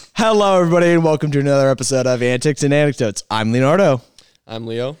Hello, everybody, and welcome to another episode of Antics and Anecdotes. I'm Leonardo. I'm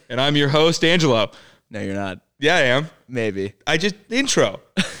Leo. And I'm your host, Angelo. No, you're not. Yeah, I am. Maybe. The intro.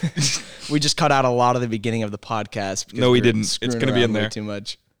 We just cut out a lot of the beginning of the podcast. Because No, we we're didn't. It's screwing going to be around in way there. too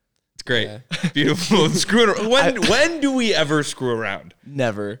much. It's great. Yeah. Beautiful. Screwing around. When do we ever screw around?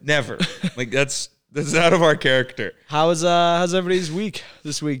 Never. Never. Like, that's out of our character. How's everybody's week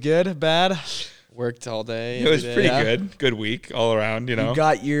this week? Good? Bad? Worked all day. It was every pretty day. good. Good week all around, you know. You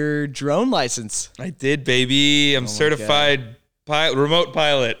got your drone license. I did, baby. I'm certified remote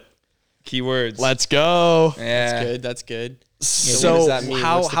pilot. Keywords. Let's go. Yeah. That's good. So what does that mean?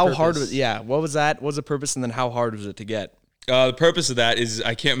 how What's the hard purpose? was what was that? What was the purpose, and then how hard was it to get? The purpose of that is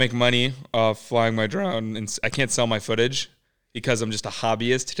I can't make money off flying my drone, and I can't sell my footage because I'm just a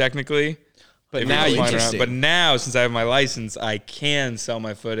hobbyist technically. But If now you're you flying can. But now, since I have my license, I can sell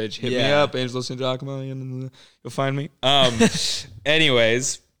my footage. Hit me Yeah. up, Angelo St. Giacomo, and you'll find me.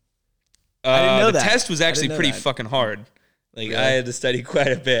 Anyways, I didn't know the that. test was I actually didn't know pretty that. fucking hard. Like I had to study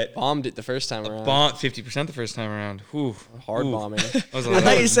quite a bit. Bombed it the first time around. 50% the first time around. Whew. Hard Ooh. bombing. That was a I lot.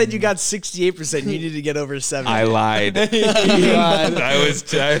 thought you said you got 68%. You needed to get over 70. I lied. I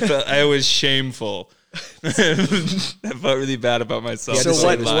was shameful. I felt really bad about myself. Yeah, So just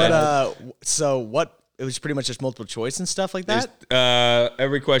what? say What? It was pretty much just multiple choice and stuff like that.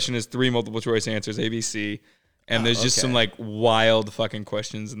 Every question is 3 multiple choice answers, ABC, and there's just okay. some like wild fucking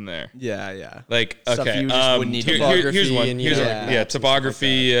questions in there. Yeah. Like, Stuff okay, you just wouldn't need to here's one. and, you Here's know, one. like Yeah, maps and stuff like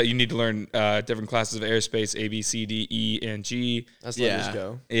topography. You need to learn different classes of airspace: A, B, C, D, E, and G. That's Yeah. letters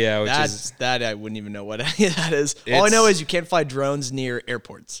go. Yeah, which is That I wouldn't even know what any of that is. All I know is you can't fly drones near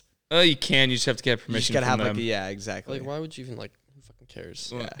airports. you can. You just have to get You just permission gotta from have them. exactly. Like, why would you even who fucking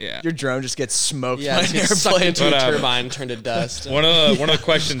cares? Yeah. Your drone just gets smoked Yeah, by it's an get sucked airplane. into a But, turbine, turned to dust. One of the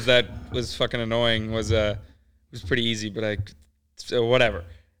questions that was fucking annoying was pretty easy, but so whatever.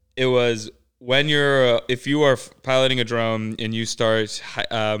 It was when if you are piloting a drone and you start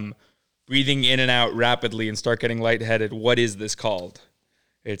breathing in and out rapidly and start getting lightheaded, what is this called?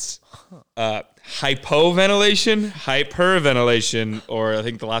 It's hyperventilation, or I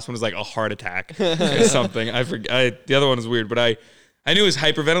think the last one was like a heart attack or something. I forget. The other one is weird, but I knew it was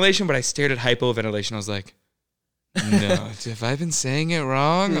hyperventilation, but I stared at hypoventilation. I was like, no, have I been saying it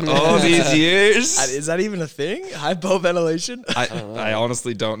wrong all these years? Is that even a thing? Hypoventilation? I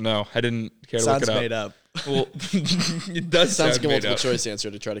honestly don't know. I didn't care to Sounds look it up. made up. Well, it does Sounds sound like a made multiple up. choice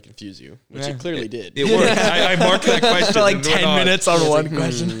answer to try to confuse you, which Yeah. it clearly did. It worked. I marked that question For like and 10 went on. minutes on one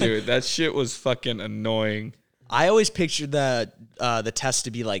question. Dude, that shit was fucking annoying. I always pictured the test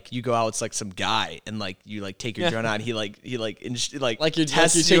to be like you go out, it's like some guy, and like you like take your drone out, and he like you're tests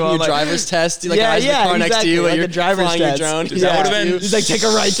taking you on, your like, driver's test. Like eyes in the car next to you, like and a you're driver's flying test. your drone. Dude, that would've been He's like, take a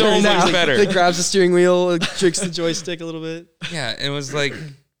right so turn much now. better. He grabs the steering wheel, tricks the joystick a little bit. Yeah, it was like,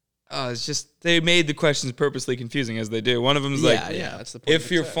 it's just they made the questions purposely confusing as they do. One of them is like, That's the point. if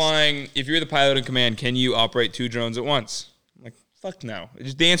you're the pilot in command, can you operate 2 drones at once? I'm like, fuck no.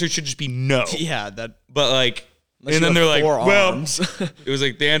 The answer should just be no. Yeah, that. But like, Unless and you then have they're like, 4 well, arms. it was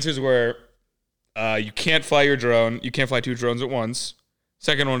like the answers were, you can't fly your drone. You can't fly 2 drones at once.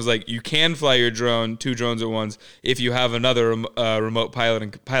 Second one is like, you can fly your drone, 2 drones at once, if you have another remote pilot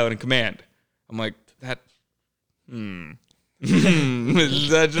in command. I'm like, is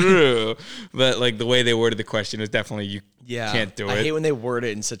that true? But like the way they worded the question is definitely you can't do it. I hate when they word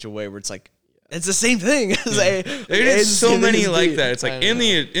it in such a way where it's like it's the same thing. There's so many like that. It's I like know.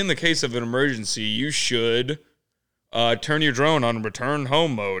 in the case of an emergency, you should turn your drone on return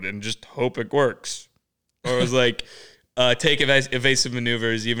home mode and just hope it works. Or it was like take evasive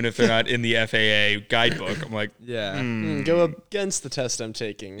maneuvers even if they're not in the FAA guidebook. I'm like, Go against the test I'm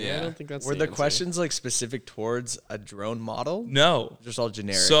taking. Yeah. I don't think that's Were the answer. questions like specific towards a drone model? no. Just all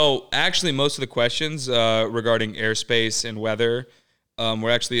generic. So actually, most of the questions regarding airspace and weather were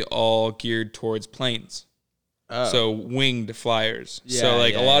actually all geared towards planes. So winged flyers. So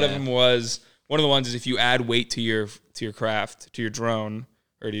like a lot of them was one of the ones is if you add weight to your craft, to your drone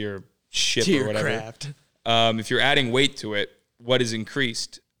or to your ship to or your whatever. craft. If you're adding weight to it, what is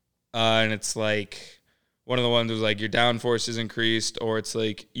increased? And it's like one of the ones was like your downforce is increased, or it's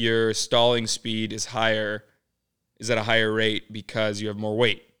like your stalling speed is at a higher rate because you have more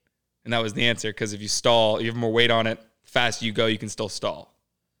weight. And that was the answer, because if you stall, you have more weight on it, faster you go, you can still stall.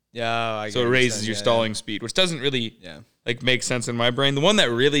 Yeah, So it raises your stalling speed, which doesn't really like make sense in my brain. The one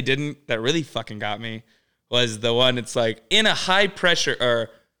that really fucking got me was the one it's like in a high pressure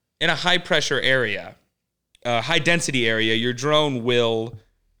area, high density area, your drone will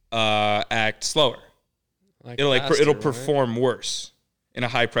act slower. Like It'll faster, it'll right? perform worse in a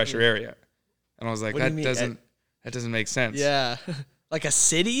high pressure area. And I was like, What do you that mean? doesn't make sense. Yeah. Like a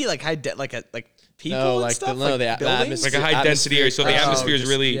city, like like people No, and like stuff, the buildings? atmosphere. Like a high density area, so the Oh, atmosphere is just-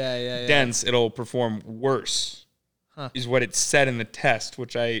 really yeah. dense. It'll perform worse, is what it said in the test,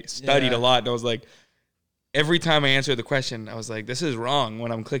 which I studied Yeah. a lot. And I was like, every time I answered the question, I was like, this is wrong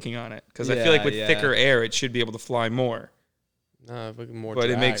when I'm clicking on it because I feel like with Yeah. thicker air, it should be able to fly more. No, more But it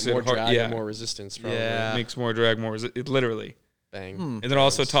drag, makes it more hard- drag yeah. and more resistance. Probably. Yeah. It makes more drag, it literally. Bang. And they're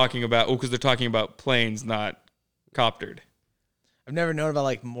also talking about because they're talking about planes, not coptered. I've never known about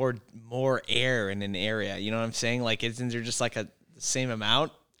like more air in an area. You know what I'm saying? Like, isn't there just like the same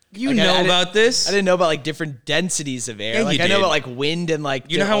amount? You Like, know I didn't- about this? I didn't know about like different densities of air. Yeah, like you I know did. about like wind and like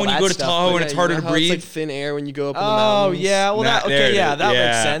You know how all when you that go to stuff, Tahoe but- and it's you harder know to how it's like breathe? thin air when you go up in the Oh mountains. yeah, well Nah, that there okay, it yeah, is. that Yeah.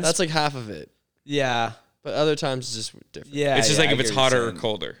 makes sense. That's like half of it. yeah, But other times it's just different. yeah. It's just yeah, like I if it's get what you're hotter or saying.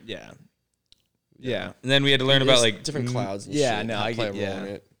 colder. Yeah, yeah. And then we had to learn about There's like different clouds. And yeah, shit no, that I play get- a role yeah. in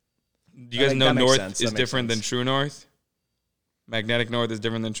it. Do you guys think know that makes north sense. is That makes different than sense. true north? Magnetic north is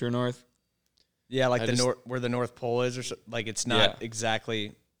different than true north. Yeah, like I the just- north where the North Pole is, or so, like it's not Yeah.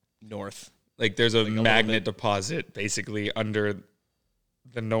 exactly north. Like there's a little magnet bit. deposit basically under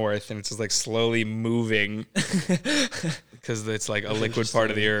the north, and it's just like slowly moving because it's like a liquid part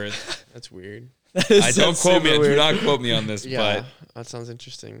of the earth. That's weird. I don't quote me. Do not quote me on this, Yeah, but that sounds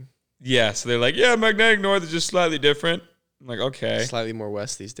interesting. yeah. So they're like, yeah, magnetic north is just slightly different. I'm like, okay. Slightly more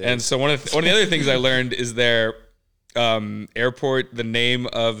west these days. And so one of the other things I learned is their airport, the name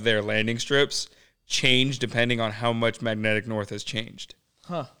of their landing strips change depending on how much magnetic north has changed.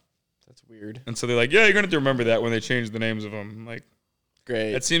 Huh. That's weird. And so they're like, yeah, you're gonna have to remember that when they change the names of them. I'm like,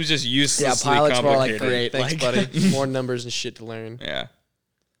 Great. that seems just uselessly pilots were like, complicated. great. Thanks, like- buddy. More numbers and shit to learn. Yeah.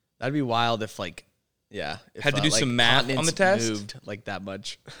 That'd be wild if like, yeah, if, Had to do like, some math on the continents test? Moved like that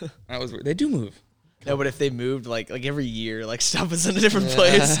much. That was weird. They do move. No, but if they moved like every year, like stuff was in a different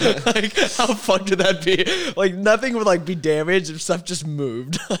place, like how fun would that be? Like nothing would like be damaged if stuff just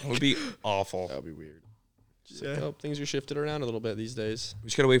moved. It would be awful. That would be weird. Just like, oh, things are shifted around a little bit these days. We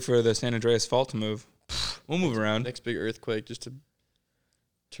just gotta wait for the San Andreas fault to move. We'll move around. Next big earthquake just to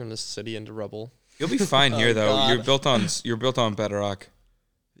turn this city into rubble. You'll be fine here Oh, though. God. You're built on bedrock,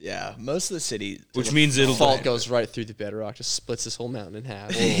 Yeah, most of the city, which means it'll Fault goes right through the bedrock, just splits this whole mountain in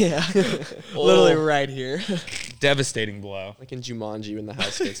half. yeah, literally right here. devastating blow. Like in Jumanji when the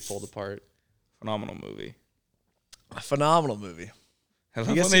house gets pulled apart. Phenomenal movie. A phenomenal movie. I love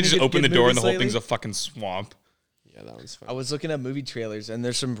guys when they seen just good- open the good door and the movies whole thing's lately? a fucking swamp. Yeah, that one's fun. I was looking at movie trailers, and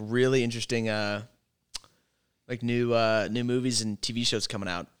there's some really interesting, like new movies and TV shows coming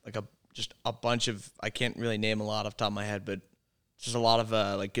out. Like just a bunch of, I can't really name a lot off the top of my head, but just a lot of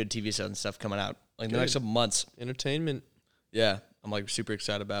like good TV shows and stuff coming out like in the next Good. couple months. Entertainment. Yeah, I'm like super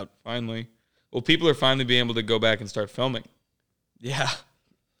excited about. Finally. Well, people are finally being able to go back and start filming Yeah,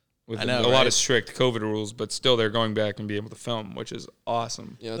 with I know, a lot right? of strict COVID rules, but still they're going back and be able to film, which is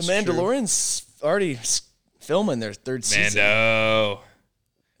awesome. Yeah, The that's true. Mandalorian's already filming their third season. Mando.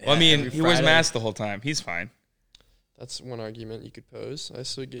 Well, I mean, every he wears Friday. masks the whole time. He's fine. That's one argument you could pose. I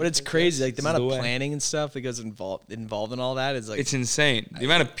still get. But it's crazy, like the This is amount the of way. planning and stuff that goes involved in all that is like It's insane. The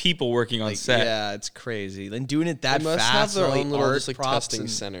amount of people working on like, set. yeah, it's crazy. Then doing it They that must fast, have their and all own the little art just like props testing and-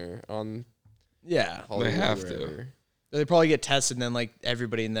 center on Yeah, Hollywood. have or to. wherever. they probably get tested, and then like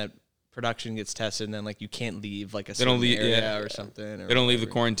everybody in that production gets tested, and then like you can't leave like a They don't certain leave- area yeah. or something. Or They don't leave the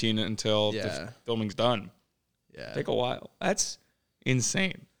whatever. quarantine until Yeah. the filming's done. Yeah, Take a while. That's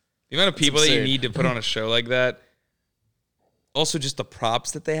insane. The amount of people that you absurd. need to put on a show like that. Also, just the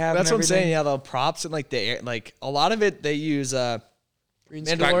props that they have. that's and what I'm saying. everything. Yeah, the props and like the air, like a lot of it they use Green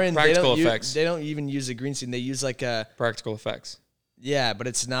screen. Mandalorian. They practical don't effects. they don't even use a green screen. They use like a Practical effects. yeah, but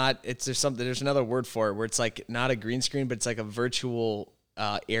it's not. It's there's another word for it where it's like not a green screen, but it's like a virtual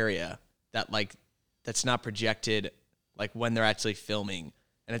area that like that's not projected like when they're actually filming,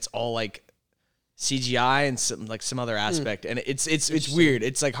 and it's all like CGI and some other aspect, and it's weird.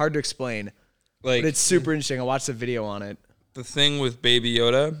 It's like hard to explain, Like but it's super interesting. I watched a video on it. the thing with Baby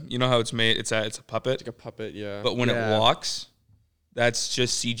Yoda. You know how it's made? It's a puppet. Like a puppet, yeah. But when Yeah. it walks, that's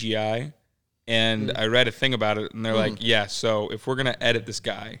just CGI. And I read a thing about it, and they're like, yeah, so if we're going to edit this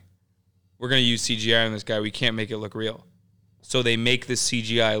guy, we're going to use CGI on this guy. We can't make it look real. So they make this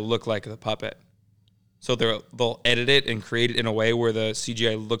CGI look like the puppet. So they'll edit it and create it in a way where the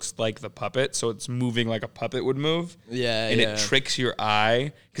CGI looks like the puppet. So it's moving like a puppet would move. Yeah, And it tricks your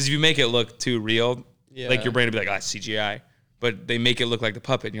eye. Because if you make it look too real, Yeah. like your brain would be like, it's CGI. But they make it look like the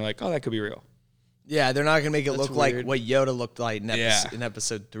puppet, and you're like, oh, that could be real. yeah, they're not gonna make it That's look like weird. what Yoda looked like in, Yeah. in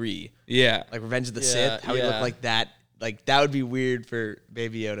episode 3, Yeah. like Revenge of the Yeah, Sith. How he yeah. looked like that. Like that would be weird for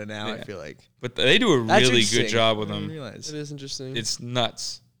Baby Yoda now. I Yeah. feel like But they do a That's really interesting. good job with I didn't them. realize. It is interesting. It's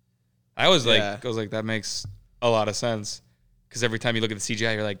nuts. I was like, Yeah. that makes a lot of sense. because every time you look at the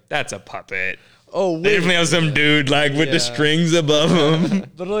CGI, you're like, that's a puppet. Oh, They wait. definitely have some dude like with the strings above him.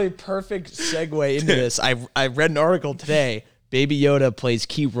 Literally perfect segue into this. I read an article today. Baby Yoda plays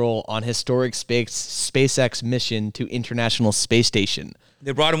key role on historic SpaceX mission to International Space Station.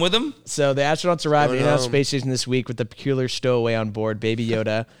 They brought him with them? So the astronauts arrived at the International Space Station this week with the peculiar stowaway on board, Baby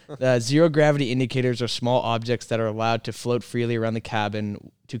Yoda. The zero gravity indicators are small objects that are allowed to float freely around the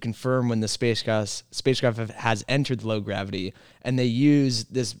cabin to confirm when the spacecraft has entered the low gravity. And they use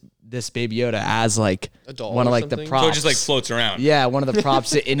this Baby Yoda as like A doll one of or like the something? props. So it just like floats around. Yeah, one of the props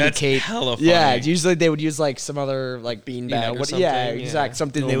to indicate. hella funny. Yeah, usually they would use like some other like Beanbag or Yeah, something, exactly. yeah.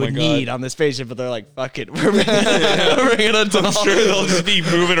 Something Oh they my would God. need on the spaceship, but they're like, fuck it, we're bringing it on I'm sure they'll just be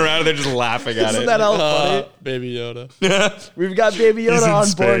moving around and they're just laughing at Isn't it. that hella funny? Baby Yoda. We've got Baby He's Yoda in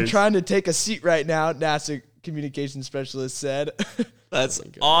on board space. trying to take a seat right now, NASA communications specialist said. That's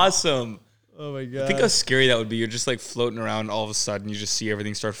awesome. Oh my God. Think how scary that would be. You're just like floating around, all of a sudden you just see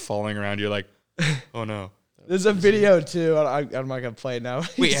everything start falling around. You're like, oh no. There's a video too. I'm not going to play it now.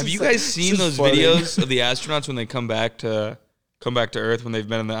 Wait, It's have just you like- guys seen it's those just funny. videos of the astronauts when they come back to Earth when they've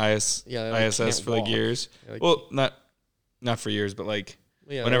been in the Yeah, they, like, ISS can't for like walk. years? They're, like- Well, not for years, but like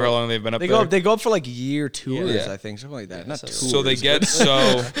Yeah, whenever well, long they've been up They there. go up for like year tours, Yeah. I think, something like that. Not so- tours. So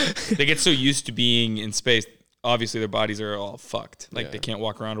they get so used to being in space. Obviously, their bodies are all fucked. Like Yeah. they can't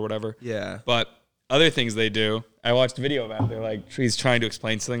walk around or whatever. Yeah. But other things they do. I watched a video about it. They're like he's trying to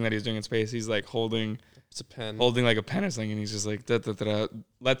explain something that he's doing in space. He's like holding It's a pen. like a pen or something, and he's just like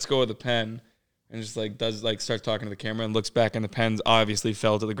let's go with the pen, and just like starts talking to the camera and looks back, and the pens obviously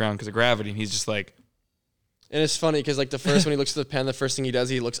fell to the ground because of gravity, and he's just like, And it's funny because like the first when he looks at the pen, the first thing he does,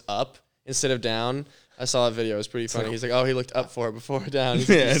 he looks up instead of down. I saw that video. It was pretty funny. He's like, oh, he looked up for it before down. He's,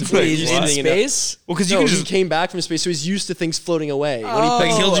 Yeah, he's it's like, used to what? thinking that- Space? well, because you No, can he just came back from space, so he's used to things floating away. When he like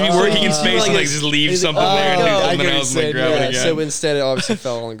picks he'll just be up- working in So, space and like it's- just leave he's like, something there and oh, do I something get what else and you're like saying, grab it yeah, again. So instead, it obviously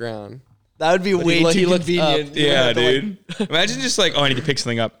fell on the ground. That would be But way he too looked convenient. up. Yeah, You have to, dude. Imagine just like, oh, I need to pick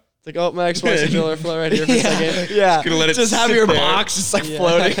something up. It's like, oh, my Xbox controller fell right here for a second. Yeah, gonna let it just have sit your there. box just like Yeah.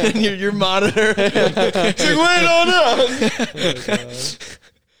 floating in your monitor. It's like, wait, oh no.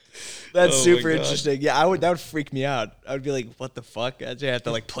 That's Oh my super God. interesting. Yeah, that would freak me out. I would be like, what the fuck? I have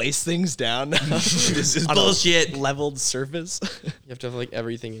to like place things down. This is on a bullshit. leveled surface. You have to have like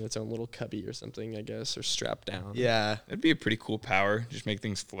everything in its own little cubby or something, I guess, or strapped down. Yeah, That'd be a pretty cool power. Just make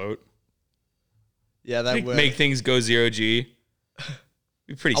things float. yeah, that would. Make things go 0G.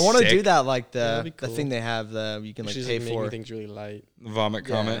 Be pretty. I want to sick. do that like that'd be the cool. thing they have you can like She's pay like making for. things really light. Vomit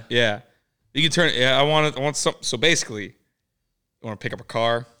Yeah. comet. Yeah. You can turn it. Yeah, I want some. So basically, you want to pick up a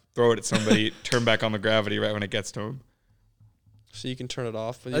car, throw it at somebody, turn back on the gravity right when it gets to them. So you can turn it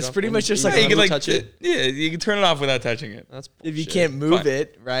off. But you That's don't- pretty and much just you like- don't Yeah, you have can to like touch it. Yeah, you can turn it off without touching it. That's If you bullshit. can't move Fine.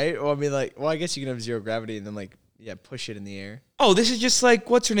 it, right? Well, I mean, like, well, I guess you can have zero gravity and then like, yeah, push it in the air. Oh, this is just like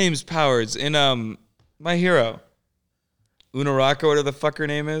what's her name's powers in My Hero. Unaraka, whatever the fuck her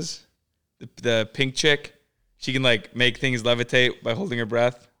name is, the pink chick. She can like make things levitate by holding her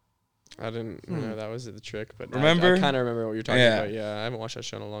breath. I didn't know that was the trick, but Remember? I kind of remember what you're talking Yeah. about. Yeah, I haven't watched that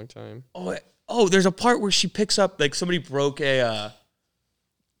show in a long time. Oh, there's a part where she picks up like somebody broke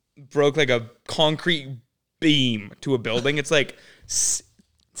like a concrete beam to a building. It's like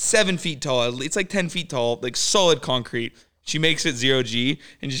 7 feet tall. It's like 10 feet tall, like solid concrete. She makes it 0G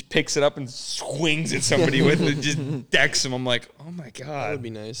and just picks it up and swings at somebody with it, just decks them. I'm like, oh my That god. would be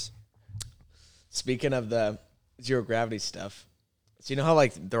nice. Speaking of the zero gravity stuff, so you know how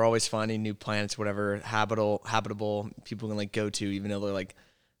like they're always finding new planets, whatever habitable people can like go to, even though they're like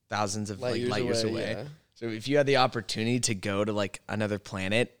thousands of light years away. Yeah. So if you had the opportunity to go to like another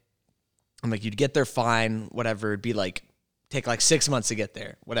planet, I'm like you'd get there fine, whatever. It'd be like take like 6 months to get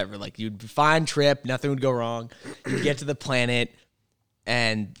there, whatever. Like you'd be fine trip, nothing would go wrong. You'd get to the planet,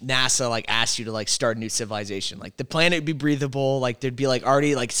 and NASA like asked you to like start a new civilization. Like the planet would be breathable. Like there'd be like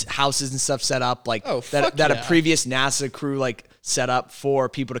already like houses and stuff set up. Like Oh, fuck that yeah. a previous NASA crew like set up for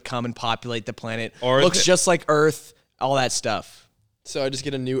people to come and populate the planet. Or looks the- just like Earth, all that stuff. So I just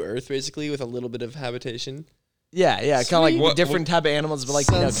get a new Earth basically with a little bit of habitation. Yeah, kind of like What- different type of animals, but like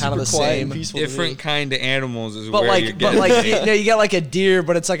Sounds kind of the super quiet and same. peaceful to me. Different kind of animals is But where you're like, getting. you get like a deer,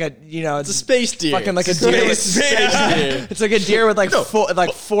 but it's like a It's a space deer. fucking like a It's deer. With, space deer. it's like a deer with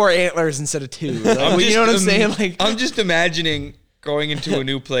like four antlers instead of two. Like, you know what I'm saying? Like, I'm just imagining going into a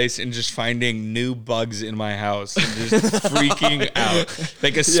new place and just finding new bugs in my house and just freaking out.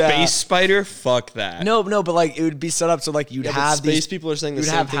 Like a space spider? Fuck that. No, but like it would be set up so like you'd Yeah, but have space these. people are saying the you'd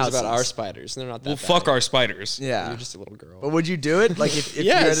same have things about houses. our spiders, and they're not that Well, bad. fuck our spiders. Yeah, You're just a little girl. but would you do it? Like if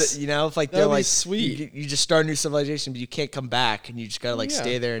Yes. you're, if like That they're would be like sweet. you just start a new civilization, but you can't come back, and you just gotta like Yeah.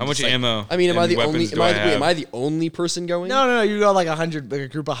 stay there. And How much just, like, ammo? I mean, am I and the only? weapons Am do I, I have? am I the only person going? No. You go like 100, like a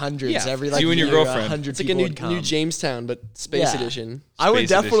group of hundreds Yeah. every It's like you and your year, girlfriend. 100 It's like a people new, would come. new Jamestown, but space Yeah. edition. I would Space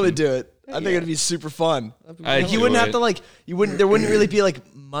definitely edition. do it. I think it'd be super fun. I'd You do wouldn't it. have to like there wouldn't really be like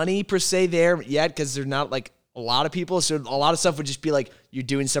money per se there yet because they're not like a lot of people. So a lot of stuff would just be like you're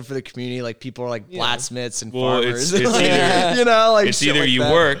doing stuff for the community. Like people are like blacksmiths and Well, farmers. it's Like, either- like It's shit either like you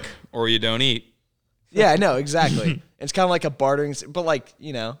that. work or you don't eat. Yeah, no, exactly. It's kind of like a bartering, but like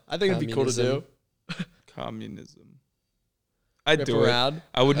I think it'd be cool to do. Communism. I'd Rip do around. it.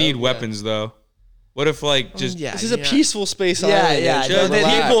 I would need yeah. weapons though. What if like just Yeah, This is a peaceful space island. Yeah. Angel. No,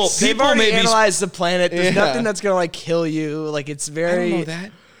 Relax. they've people already may be- analyzed the planet. There's Yeah. nothing that's gonna like kill you. Like it's I very. don't know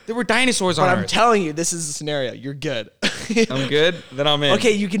that. There were dinosaurs on But I'm Earth. telling you, this is the scenario. You're good. I'm good. Then I'm in.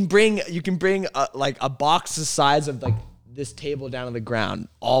 Okay, you can bring like a box the size of like this table down on the ground,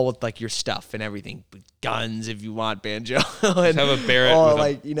 all with like your stuff and everything, guns if you want, banjo. And have a Barrett all,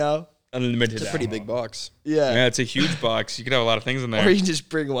 with a- like Unlimited. It's a pretty big box. yeah. Yeah, it's a huge box. You could have a lot of things in Or there. you can just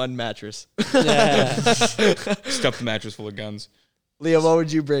bring one mattress. Stuff the mattress full of guns. Leo, what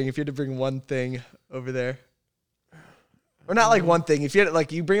would you bring if you had to bring one thing over there? Or not like one thing. If you had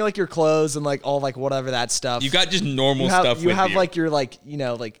like you bring like your clothes and like all like whatever that stuff. You got just normal you have, stuff you with have you. like your like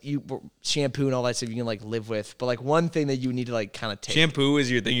like you shampoo and all that stuff you can like live with, but like one thing that you need to like kind of take. Shampoo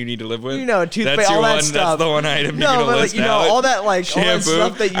is your thing you need to live with. Toothpaste, That's your all that one. stuff. That's the one item you're No, gonna but like, list out. all that like Shampoo. all that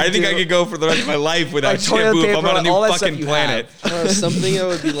stuff that you I think do. I could go for the rest of my life without Like toilet shampoo if I'm paper, on a new all that stuff fucking you planet. Something that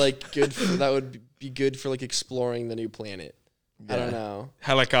would be like good. That would be good for like exploring the new planet. I don't know.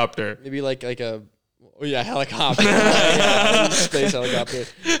 Helicopter. Maybe like a. Oh yeah, helicopter. Space helicopter.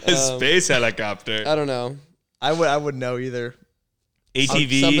 A space helicopter. I don't know. I wouldn't know either.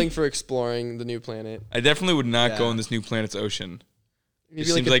 ATV. Something for exploring the new planet. I definitely would not go Yeah. in this new planet's ocean. Maybe It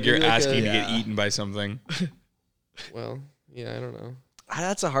seems like you're maybe asking to Yeah. get eaten by something. Well, yeah, I don't know.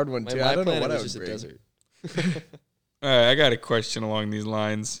 That's a hard one My, too. my I don't know planet what I is would just a bring. desert. All right, I got a question along these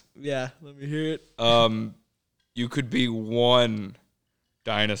lines. Yeah, let me hear it. You could be one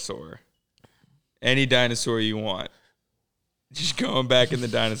dinosaur. Any dinosaur you want. Just going back in the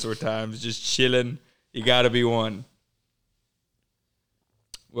dinosaur times, just chilling. You got to be one.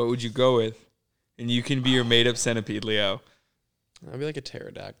 What would you go with? And you can be your made-up centipede, Leo. I'd be like a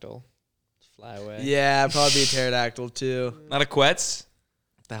pterodactyl. Just fly away. Yeah, I'd probably be a pterodactyl too. Not a Quetz.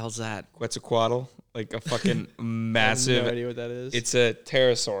 What the hell's that? Quetzalcoatl. Like a fucking I have massive. no idea what that is. It's a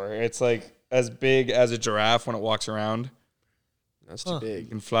pterosaur. It's like as big as a giraffe when it walks around. That's too Huh. You big.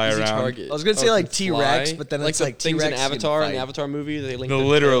 can fly Easy around. target. I was gonna Oh, say it like can T-Rex, fly? but then like it's the like things T-Rex in can Avatar in fight. the Avatar movie. They link No, the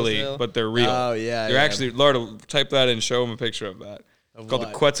literally, tails but they're real. Oh yeah, They're yeah. actually, Lord, type that in, show them a picture of that. Of It's called the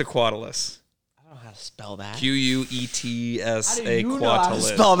what? Quetzalcoatlus. I don't know how to spell that. Quetsa know how to quatlus.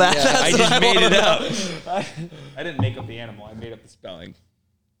 spell that? Yeah. That's I what just made it wanna up. I didn't make up the animal. I made up the spelling.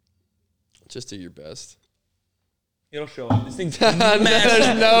 Just do your best. It'll show up. This thing's There's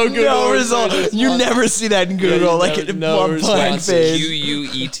massive. no Google No result. You never see that in Google. you like never- in no one blank responses.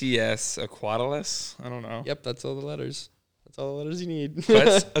 page. Quets aquatilus. I don't know. Yep, that's all the letters. That's all the letters you need.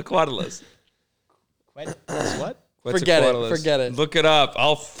 Quets aquatilus. What? Forget it, forget it. Look it up.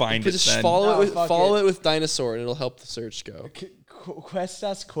 I'll find it Just then. follow No, it with fuck follow it. it with dinosaur, and it'll help the search go.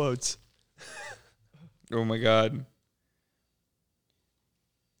 Questas quotes. Oh my god.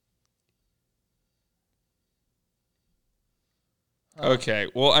 Okay.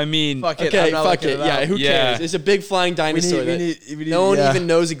 Well, I mean, Fuck it. Okay, I'm not fuck looking it. Yeah, who Yeah. cares? It's a big flying dinosaur. that we need, no one yeah. even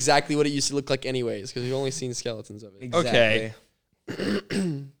knows exactly what it used to look like, anyways, because we've only seen skeletons of it. Exactly.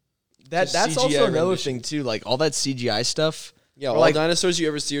 Okay. That's Just also CGI another rendition. thing too. Like all that CGI stuff Yeah, Or all like- dinosaurs you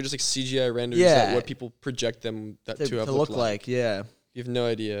ever see are just like CGI renders Yeah. that what people project them that to, to have to look like. Yeah. You have no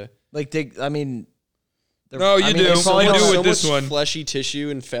idea. Like they. I mean. they're- No, you I mean, do. they You probably do don't- with so this much one. fleshy tissue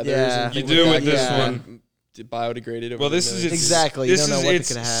and feathers. Yeah. and You things do like with that this that one. biodegraded. Well, this is its, Exactly, you This don't know is what they its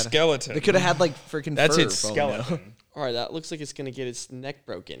coulda had. skeleton. They could have had like freaking. That's fur its for all we know. skeleton. All right, that looks like it's gonna get its neck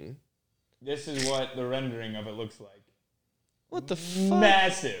broken. This is what the rendering of it looks like. What the fuck?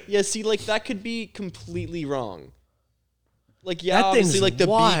 Massive. Yeah, see, like that could be completely wrong. Like, yeah, That obviously, thing's like the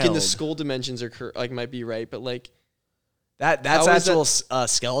beak and the wild. skull dimensions are like might be right, but like, That's How is actual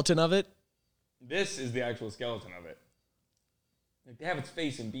skeleton of it. This is the actual skeleton of it. Like they have its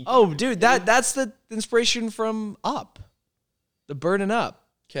face and beak. Oh, dude, that's the inspiration from Up, the Burning Up.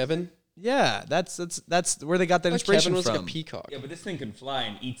 Kevin, Yeah, that's where they got that Like inspiration Kevin was from. like a peacock. Yeah, but this thing can fly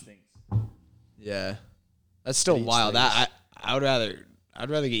and eats things. Yeah, that's still Eats wild. things. I'd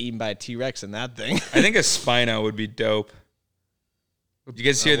rather get eaten by a T-Rex than that thing. I think a Spino would be dope. Did you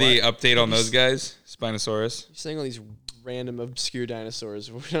guys hear the update on those guys? Spinosaurus. You're saying all these random obscure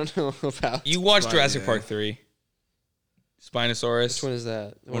dinosaurs we don't know about. You watched Spino, Jurassic yeah. Park 3. Spinosaurus. Which one is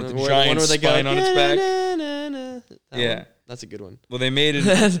that? The With the where- giant where they go, spine on its back? That Yeah. one? That's a good one. Well, they made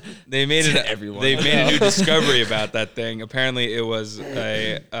it. They made it. Everyone. They made a new discovery about that thing. Apparently, it was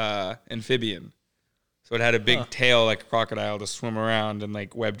a amphibian, so it had a big tail like a crocodile to swim around and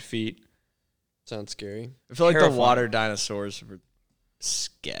like webbed feet. Sounds scary. I feel like Terrifying. the water dinosaurs were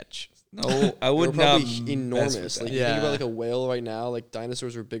sketch. No, I They're would not. probably mess enormous. with that. Like you Yeah. think about like a whale right now. Like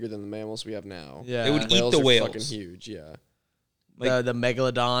dinosaurs were bigger than the mammals we have now. Yeah, They would eat Whales the are whales. fucking huge. Yeah. the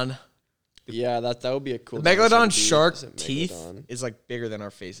megalodon. Yeah, that would be a cool. The dinosaur to megalodon be. shark Is it teeth megalodon? is like bigger than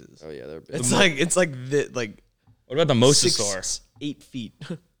our faces. Oh yeah, they're big. It's like What about the mosasaur? 8 feet.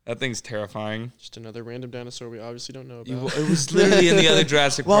 That thing's terrifying. just another random dinosaur we obviously don't know about. It was literally in the other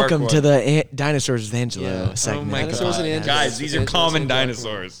Jurassic Park. Welcome one. to the dinosaurs with Angelo Yeah. segment. Oh my Dinosaurs god, and Angelos. guys! These are Angelos common and Jack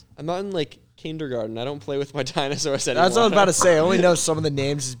dinosaurs. I'm not in like kindergarten. I don't play with my dinosaurs anymore. That's what I was about to say. I only know some of the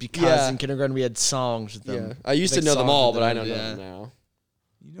names is because Yeah. in kindergarten we had songs with them. Yeah, I used to Like know them songs all, with but I them, don't know yeah. them now.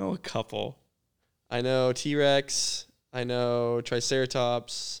 You know a couple. I know T-Rex. I know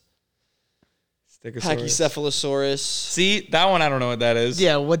Triceratops. Stegosaurus. Pachycephalosaurus. See that one? I don't know what that is.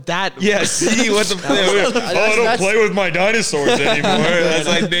 Yeah, what that? Yeah. See what the? I don't play with my dinosaurs anymore. That's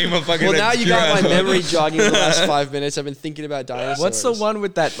like name of fucking. Well, now you got my Jurassic- memory jogging the last 5 minutes. I've been thinking about dinosaurs. What's the one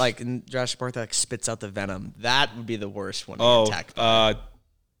with that like in Jurassic Park that like, spits out the venom? That would be the worst one to Oh, get attacked by.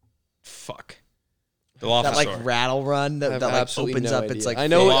 fuck. The That like Dilophosaur. rattle run I that, have that like absolutely opens no up. idea. It's like I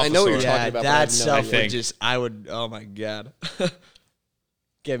know what you're Dilophosaur. yeah, talking about. but I that have no stuff idea. would just I would. Oh my god,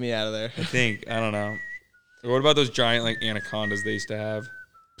 get me out of there. I think I don't know. What about those giant like anacondas they used to have?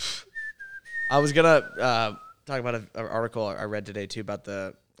 I was gonna talk about an article I read today too about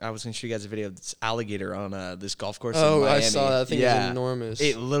the. I was gonna show you guys a video of this alligator on this golf course. in Oh, I Miami. saw that thing. Yeah. Was enormous.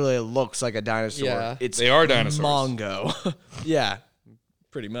 It literally looks like a dinosaur. Yeah. It's They are dinosaurs. Mongo. Yeah,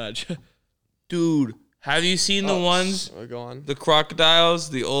 pretty much. Dude, have you seen the ones? Go on. The crocodiles,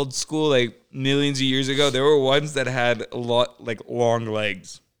 the old school, like millions of years ago, there were ones that had a lot like long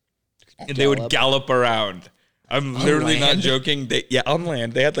legs, and they would gallop around. I'm literally not land? joking. On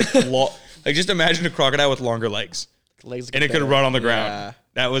land, they had like like just imagine a crocodile with longer legs, Legs and it could run on the ground. Yeah.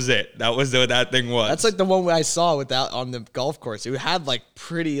 That was it. That was what that thing was. That's like the one I saw without on the golf course. It had like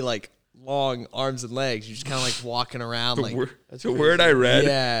pretty like long arms and legs. You just kind of like walking around like the word I read.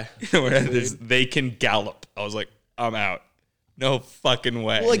 yeah. where is they can gallop. I was like, I'm out. No fucking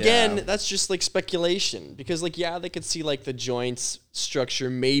way. Well, again, Yeah. that's just like speculation because, like, yeah, they could see like the joints structure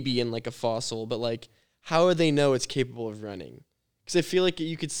maybe in like a fossil, but like, how would they know it's capable of running? Because I feel like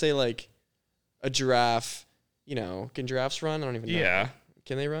you could say like a giraffe. You know, can giraffes run? I don't even know. Yeah.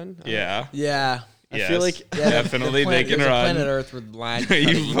 Can they run? I don't know. Yeah. Yeah. I feel like definitely they can there's a run. planet Earth with line.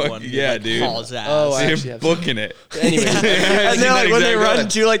 You fuck- yeah, dude. Hauls ass. Oh, I They're actually have booking it. Anyway, and I've then seen like that when they exact run one.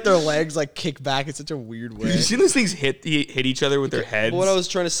 too, like their legs like kick back in such a weird way. You seen those things hit each other with their heads? what I was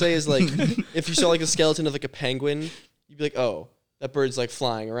trying to say is like, if you saw like a skeleton of like a penguin, you'd be like, oh, that bird's like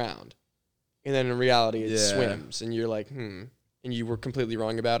flying around, and then in reality it Yeah. swims, and you're like, and you were completely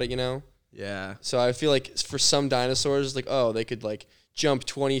wrong about it, you know. Yeah. So I feel like for some dinosaurs, like, oh, they could like jump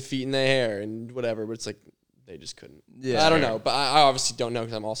 20 feet in the air and whatever, but it's like they just couldn't. Yeah. I don't know, but I obviously don't know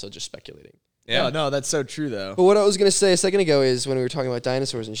because I'm also just speculating. Yeah. No, that's so true though. But what I was gonna say a second ago is when we were talking about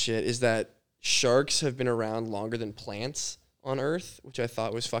dinosaurs and shit, is that sharks have been around longer than plants on Earth, which I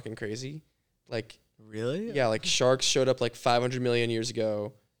thought was fucking crazy. Like, Really? yeah, like sharks showed up like 500 million years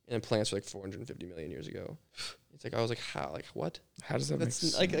ago, and then plants were like 450 million years ago. It's like I was like, how? Like what? How does that make That's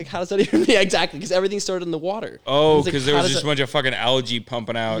sense? like how does that even? Yeah, exactly, because everything started in the water. Oh, It's like, because there how was does just a that- bunch of fucking algae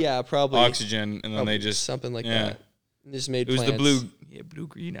pumping out Yeah, probably oxygen, and then they just something like yeah. that. And just made It was the plants.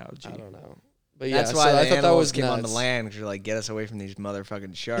 blue-green algae. I don't know, but yeah, That's so why I the thought that animals was came nuts. onto land because you're like, get us away from these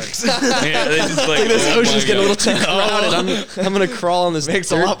motherfucking sharks. Yeah, they just like This oh ocean's my getting a God. little too crowded. I'm gonna crawl on this.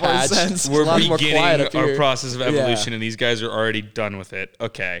 Makes a dirt lot more patch. sense. It's a We're lot more quiet beginning up our here. process of evolution, and these guys are already done with it.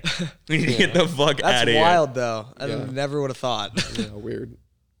 Okay, we need to get the fuck out That's of here. wild though. I Yeah. never would have thought. Yeah, weird.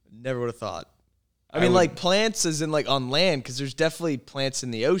 Never would have thought. I I mean, would- like plants is in like on land because there's definitely plants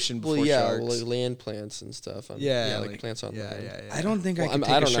in the ocean before Well, yeah, sharks. well, like land plants and stuff. yeah, like plants on land. Yeah. I don't think I Well, could I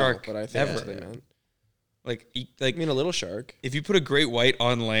take a don't shark know, but I think ever. that's what they meant. Like, I mean, a little shark. if you put a great white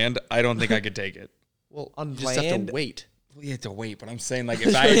on land, I don't think I could take it. Well, On you just have land? to wait. Well, you have to wait, but I'm saying like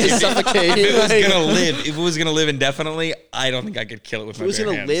if it was gonna live indefinitely, I don't think I could kill it with my bare hands. It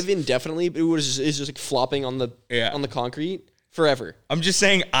was gonna live indefinitely, but it's just like flopping on the concrete forever. I'm just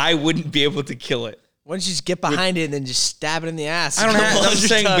saying I wouldn't be able to kill it. Why don't you just get behind it and then just stab it in the ass? I'm just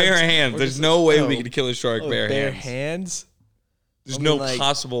saying bare hands. There's no way we could kill a shark bare hands. There's no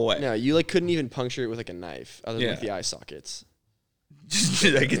possible way. No, you like couldn't even puncture it with like a knife other than like the eye sockets.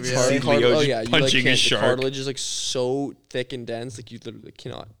 Like it's punching a shark. The cartilage is like so thick and dense, like you literally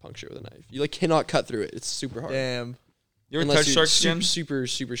cannot puncture it with a knife. You like cannot cut through it. It's super hard. Damn. You ever touch shark skin? Super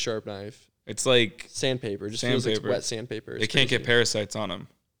sharp knife. It's like sandpaper. Just feels like wet sandpaper. They can't get parasites on them.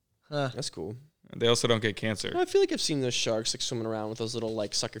 That's cool. They also don't get cancer. I feel like I've seen those sharks like swimming around with those little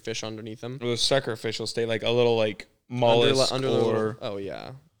like sucker fish underneath them. Well, those sucker fish will stay like a little like mollusk or oh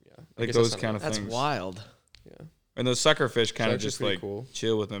yeah. Like those kind of things. That's wild. Yeah. And those sucker fish kind of Sharks are just pretty like cool.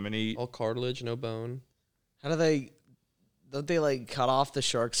 chill with them and eat. All cartilage, no bone. How do they? Don't they like cut off the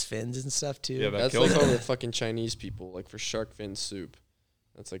shark's fins and stuff too? Yeah, that's like all the fucking Chinese people like for shark fin soup.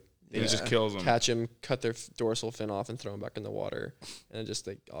 That's like it just kills them. Catch them, cut their dorsal fin off, and throw them back in the water, and just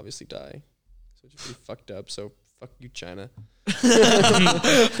they obviously die. So it's just be fucked up. So fuck you, China.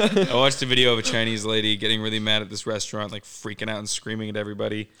 I watched a video of a Chinese lady getting really mad at this restaurant, like freaking out and screaming at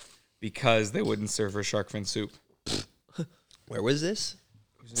everybody because they wouldn't serve her shark fin soup. Where was this?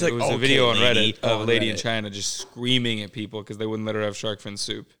 It was a video on Reddit of a lady in China just screaming at people because they wouldn't let her have shark fin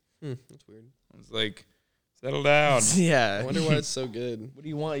soup. That's weird. I was like, settle down. Yeah. I wonder why it's so good. What do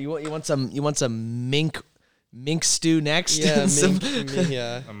you want? You want some mink stew next? Yeah,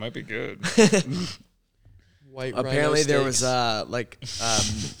 yeah. That might be good. White Apparently there was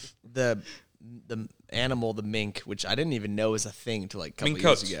steaks. the animal, the mink, which I didn't even know was a thing till like a couple Mink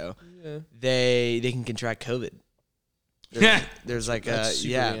years coats. ago. Yeah. They can contract COVID. There's like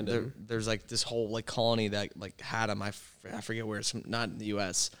there's like this whole like colony that like had them. I forget where, not in the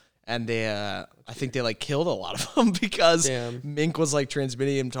U.S. And they I think they like killed a lot of them because mink was like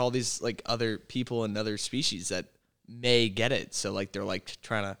transmitting them to all these like other people and other species that may get it. So like they're like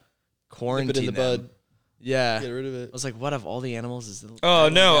trying to quarantine Nip it in the them. bud. Yeah, Get rid of it. I was like, what of all the animals is the Oh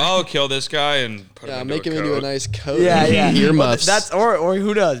no, I'll kill this guy and put him into make a him into a coat. nice coat. Yeah. Earmuffs. That's or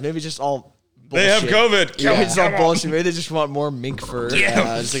who knows? Maybe just all bullshit. They have COVID. Yeah, it's all bullshit. Maybe they just want more mink fur.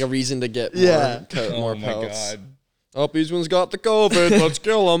 Yeah, it's like a reason to get more, more Oh my pelts. god. Oh, these one's got the COVID. Let's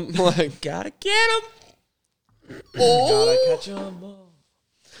kill him. Like, Gotta get them. oh, Gotta catch them all.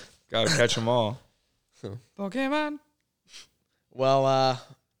 Gotta catch them all. Pokemon. Well,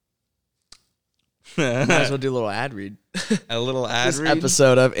 might as well do a little ad read. A little ad This read.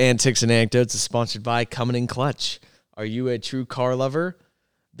 episode of Antics and Anecdotes is sponsored by Coming in Clutch. Are you a true car lover?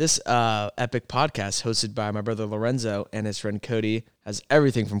 This epic podcast, hosted by my brother Lorenzo and his friend Cody, has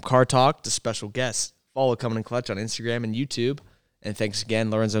everything from car talk to special guests. Follow Coming in Clutch on Instagram and YouTube. And thanks again,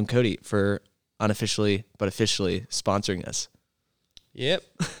 Lorenzo and Cody, for unofficially but officially sponsoring us. yep.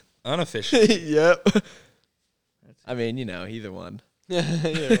 Unofficial. Yep. I mean, either one.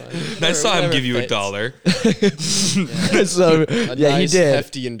 I saw him give you $1. So, A yeah, nice, he did.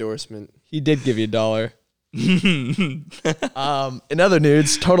 hefty endorsement. He did give you $1. In other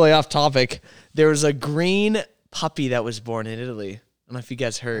news, totally off topic, there was a green puppy that was born in Italy. I don't know if you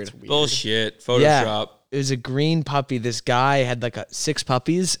guys heard. Bullshit. Photoshop. Yeah, it was a green puppy. This guy had like 6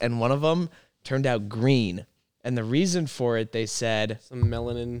 puppies, and one of them turned out green. And the reason for it, they said, Some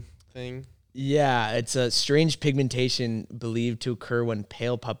melanin thing. yeah, it's a strange pigmentation believed to occur when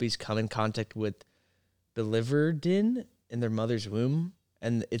pale puppies come in contact with biliverdin in their mother's womb.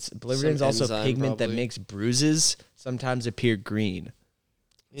 And biliverdin is also a enzyme, pigment that probably. makes bruises sometimes appear green.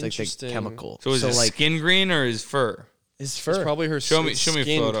 It's like the Interesting. chemical. So is his like skin green or his fur? his It's fur. probably her Show me a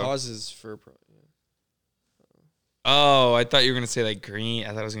skin photo. causes fur. Oh, I thought you were gonna say like green. I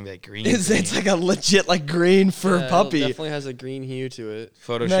thought it was gonna be like green. It's like a legit like green fur Yeah, it puppy. definitely has a green hue to it.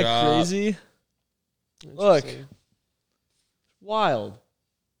 Photoshop. Isn't that crazy? Look. Interesting. Wild.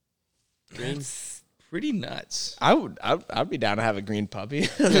 That's pretty nuts. I'd be down to have a green puppy.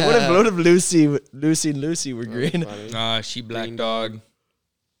 What if Lucy and Lucy were green? Funny. She black Green dog.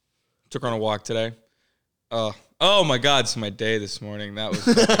 Took her on a walk today. Oh my God! So my day this morning. That was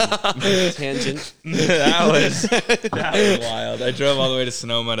Tangent. that was wild. I drove all the way to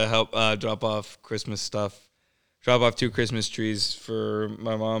Sonoma to help drop off Christmas stuff. Drop off 2 Christmas trees for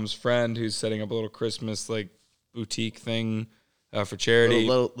my mom's friend who's setting up a little Christmas like boutique thing for charity.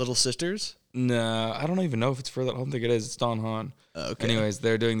 Little sisters. No, I don't even know if it's for that. I don't think it is. It's Don Hahn. Okay. Anyways,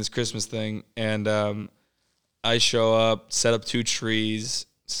 they're doing this Christmas thing, and I show up, set up 2 trees,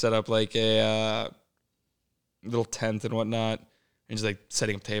 set up like a little tent and whatnot, and just like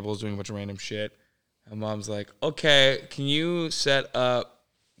setting up tables, doing a bunch of random shit. And mom's like, okay, can you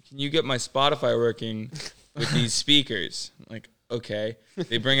get my Spotify working with these speakers? I'm like, okay.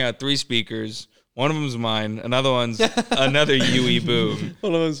 They bring out 3 speakers. One of them's mine. Another one's another UE boom.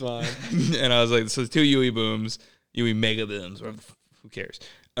 One of them's mine. And I was like, so 2 UE booms, UE mega booms, or who cares?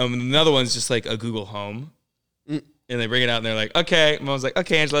 Another one's just like a Google Home. And they bring it out and they're like, okay. Mom's like,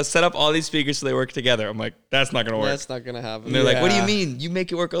 okay, Angela, set up all these speakers so they work together. I'm like, that's not going to work. That's not going to happen. And they're like, what do you mean? You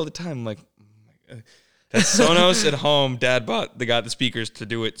make it work all the time. I'm like, oh my God. That's Sonos at home. Dad got the speakers to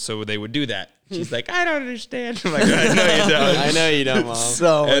do it so they would do that. She's like, I don't understand. I'm like, I know you don't. I know you don't,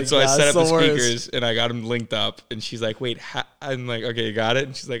 Mom. And so I set up the speakers and I got them linked up. And she's like, wait, I'm like, okay, you got it?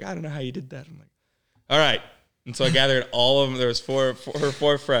 And she's like, I don't know how you did that. I'm like, all right. And so I gathered all of them. There was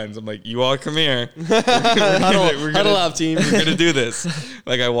four friends. I'm like, you all come here. Huddle up, team. We're going to do this.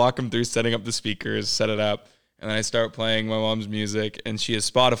 Like I walk them through setting up the speakers, set it up. And then I start playing my mom's music. And she has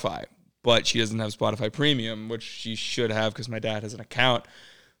Spotify. But she doesn't have Spotify Premium, which she should have because my dad has an account.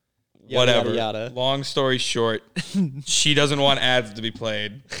 Whatever. Yada, yada. Long story short, she doesn't want ads to be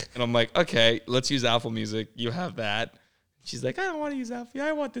played. And I'm like, okay, let's use Apple Music. You have that. She's like, I don't want to use Apple.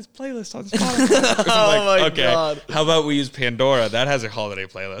 I want this playlist on Spotify. I'm like, okay, God. how about we use Pandora? That has a holiday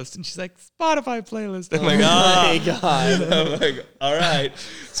playlist. And she's like, Spotify playlist. I'm like, my God. I'm like, all right.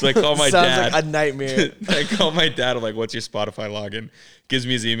 So I call my Sounds dad. like a nightmare. I call my dad. I'm like, what's your Spotify login? Gives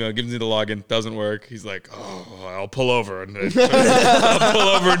me his email, gives me the login, doesn't work. He's like, oh, I'll pull over and figure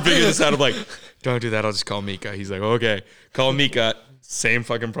this out. I'm like, don't do that. I'll just call Mika. He's like, okay. Call Mika. Same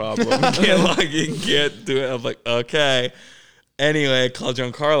fucking problem. Can't log in, can't do it. I'm like, okay. Anyway, I call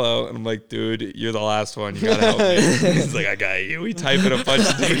Giancarlo and I'm like, dude, you're the last one. You gotta help me. He's like, I got you. We type in a bunch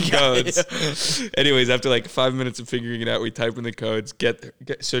of different codes. Anyways, after like 5 minutes of figuring it out, we type in the codes.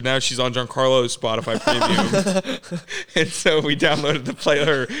 So now she's on Giancarlo's Spotify Premium. And so we downloaded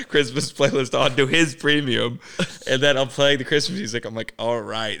her Christmas playlist onto his premium. And then I'm playing the Christmas music. I'm like, all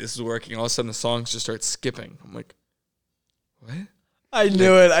right, this is working. All of a sudden the songs just start skipping. I'm like, what? I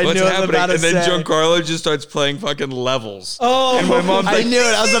knew it. I What's knew it. I was happening? about to And then say. Giancarlo just starts playing fucking levels. Oh, and my mom's I like, knew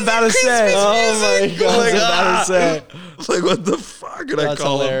it. I was about to say. Oh my God. I was about to say. I'm like, what the fuck? And That's I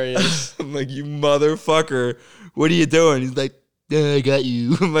call hilarious. him. I'm like, you motherfucker. What are you doing? He's like, yeah, I got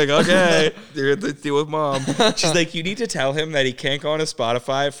you. I'm like, okay. You're going to deal with mom. She's like, you need to tell him that he can't go on his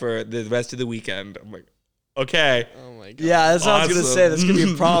Spotify for the rest of the weekend. I'm like, okay. Oh my God. Yeah, that's what I was gonna say. That's gonna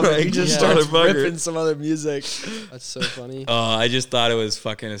be a problem. Like, He just yeah. starts Motherfucker. ripping some other music. That's so funny. I just thought it was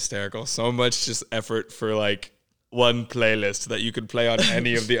fucking hysterical. So much just effort for like one playlist that you could play on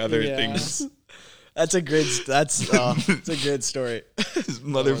any of the other Yeah. things. That's a good. That's it's a good story. This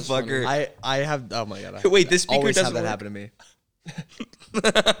motherfucker. I have. Oh my God. Wait, this I speaker always have doesn't that work? happen to me.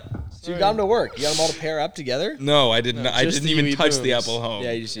 So you got them to work. You got them all to pair up together. No, I didn't. I just didn't the even UE touch the booms. Apple Home.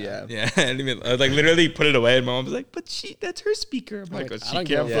 Yeah, you just yeah. Yeah, I didn't even. I like literally put it away, and my mom was like, "But that's her speaker." I'm like, I "She don't can't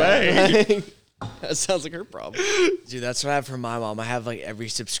give play." a fuck. That sounds like her problem. Dude, that's what I have for my mom. I have like every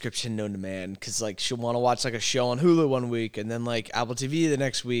subscription known to man because like she'll want to watch like a show on Hulu one week and then like Apple TV the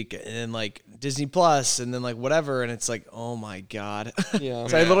next week and then like Disney Plus and then like whatever and it's like oh my God. Yeah.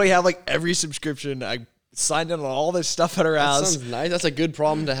 So I literally have like every subscription. I signed in on all this stuff at her That house. sounds nice. That's a good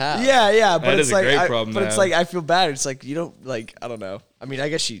problem to have. Yeah, but That it's is a like great problem but to it's have. like I feel bad. It's like you don't like I don't know. I mean, I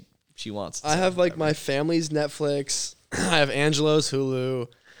guess she wants. It, I so have like whatever. my family's Netflix. I have Angelo's Hulu.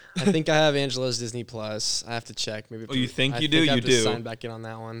 I think I have Angelo's Disney Plus. I have to check. Maybe. Oh, you think I you do? I You have to do. Sign back in on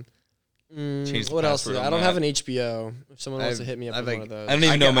that one. Change the What else? password I on don't that. have an HBO. If someone wants I've- to hit me up I've with like- one of those. I don't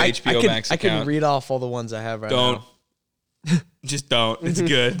even know my I HBO could, Max I account. can read off all the ones I have right Don't. now. Just don't. It's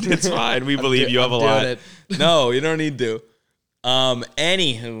good. It's fine. We believe you have a I'm lot. doing No, you don't need to.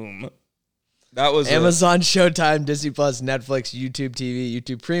 Anywho, that was Amazon, Showtime, Disney Plus, Netflix, YouTube TV,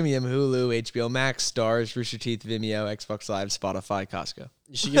 YouTube Premium, Hulu, HBO Max, Stars, Rooster Teeth, Vimeo, Xbox Live, Spotify, Costco.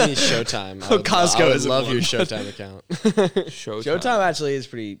 You should give me Showtime. Costco I would isn't love one. your Showtime account. Showtime. Showtime actually is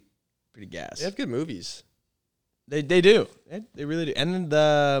pretty gas. They have good movies. They do. They really do. And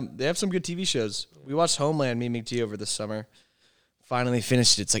they have some good TV shows. We watched Homeland, me and McT over this summer. Finally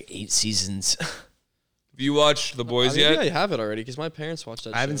finished it. It's like 8 seasons. Have you watched The Boys Maybe yet? I have it already because my parents watched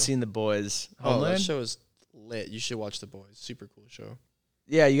that. I haven't show. seen The Boys. Oh, Homeland? that show is lit. You should watch The Boys. Super cool show.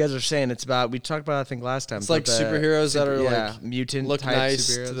 Yeah, you guys are saying it's about, we talked about it, I think last time. It's like about the superheroes that are like mutant look type nice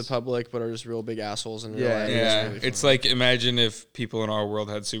superheroes. to the public, but are just real big assholes in real Yeah, life. Yeah, really it's fun. like imagine if people in our world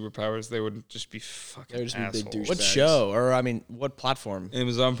had superpowers, they would just be fucking They would just be big assholes. What douchebags. show? Or, I mean, what platform?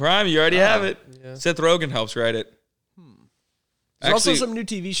 Amazon Prime, you already have it. Yeah. Seth Rogen helps write it. There's also some new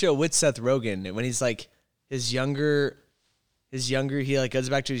TV show with Seth Rogen when he's like his younger, he like goes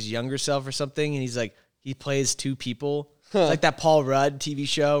back to his younger self or something, and he's like he plays two people. It's like that Paul Rudd TV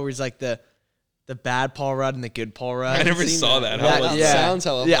show where he's like the the bad Paul Rudd and the good Paul Rudd. I never seen saw that. that. How That was yeah. sounds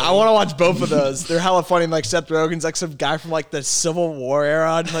hella Yeah, I funny. want to watch both of those. They're hella funny. And, like Seth Rogen's like some guy from like the Civil War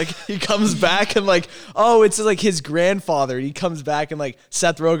era, and like he comes back and like, oh, it's like his grandfather. He comes back and like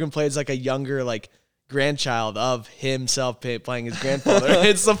Seth Rogen plays like a younger like grandchild of himself playing his grandfather.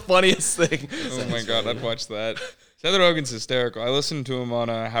 It's the funniest thing. Oh my god, I'd watch that. Seth Rogen's hysterical. I listened to him on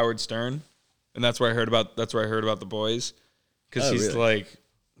Howard Stern, and that's where I heard about the boys, because Oh, he's really? like,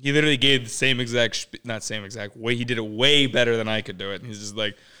 he literally gave the same exact, not same exact way. He did it way better than I could do it. And he's just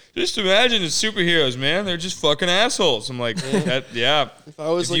like, just imagine the superheroes, man. They're just fucking assholes. I'm like, yeah.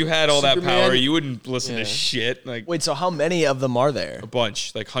 If You like, had all that Superman- power, you wouldn't listen Yeah. to shit. Like Wait, so how many of them are there? a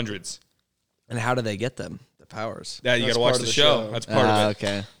bunch, like hundreds. And how do they get them? The powers. Yeah, you That's got to watch part the of the show. show. That's part of it.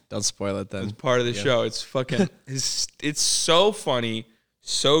 Okay. Don't spoil it then. It's part of the show. It's fucking. It's so funny,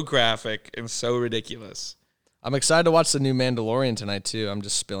 so graphic, and so ridiculous. I'm excited to watch the new Mandalorian tonight too. I'm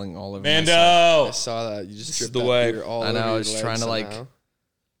just spilling all over myself. I Mando. saw that. You just This is dripped the that way. beer all I know, over I your was leg trying to, like- somehow.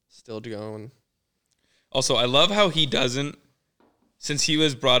 Still going. Also, I love how he doesn't. Since he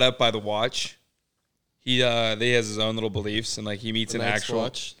was brought up by the Watch, he has his own little beliefs, and like he meets The an Night's actual.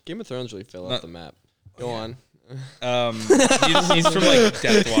 Watch. Game of Thrones really fell Not- off the map. Go on. He's from like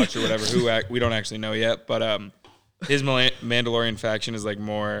Death Watch or whatever. We don't actually know yet, but his Mandalorian faction is like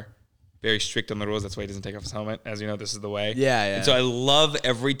more very strict on the rules. That's why he doesn't take off his helmet. As you know, this is the way. Yeah, yeah. And so I love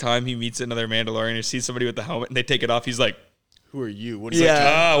every time he meets another Mandalorian or sees somebody with the helmet and they take it off. He's like, Who are you? What he's is like,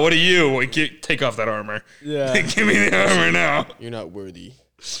 Yeah. what are you? Like, take off that armor. Yeah. Give me the armor now. You're not worthy.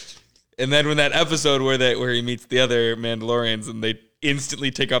 And then when that episode where he meets the other Mandalorians and they instantly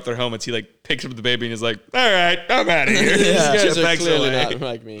take off their helmets, he like picks up the baby and is like, all right, I'm out of here. Yeah. These guys are Backs clearly away. not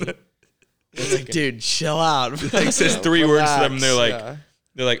like me. It's like, dude, chill out. Like says three words to them and they're like,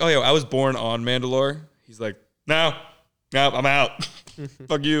 Yeah. oh yeah, I was born on Mandalore. He's like, no, I'm out.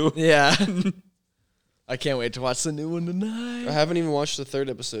 Fuck you. yeah. I can't wait to watch the new one tonight. I haven't even watched the third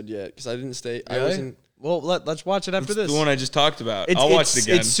episode yet because I didn't stay. I Really? wasn't. Well, let's watch it after It's this. the one I just talked about. It's, I'll watch it's- it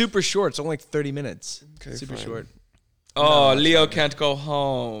again. It's super short. It's only like 30 minutes. Okay, super fine. short. Oh, Leo can't go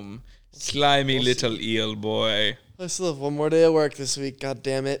home. Slimy little eel boy. I still have one more day of work this week. God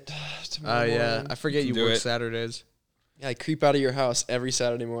damn it. Oh, Tomorrow yeah. morning. I forget you Do work it. Saturdays. Yeah, I creep out of your house every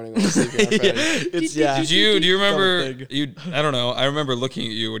Saturday morning when I'm sleeping on Friday. It's, yeah. Do you remember thing. you? I don't know. I remember looking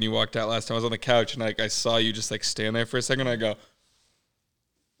at you when you walked out last time. I was on the couch and I saw you just like stand there for a second. I go,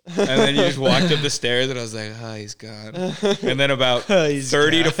 and then you just walked up the stairs and I was like, oh, he's gone. And then about He's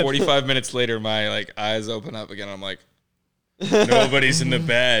 30 to gone. 45 minutes later, my like eyes open up again. I'm like, nobody's in the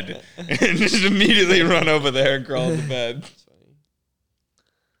bed, and just immediately run over there and crawl into bed.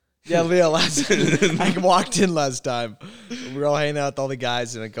 Yeah, Leo, I walked in last time. We were all hanging out with all the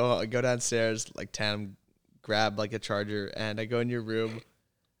guys, and I go downstairs, like Tam, grab like a charger, and I go in your room,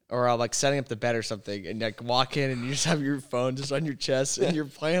 or I'm like setting up the bed or something, and like walk in, and you just have your phone just on your chest, and you're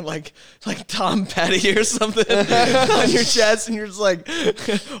playing like Tom Petty or something on your chest, and you're just like,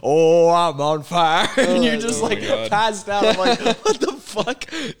 oh, I'm on fire, and you're just oh my like God. passed out. I'm like, what the fuck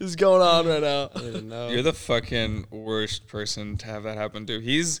is going on right now? I didn't know. You're the fucking worst person to have that happen to.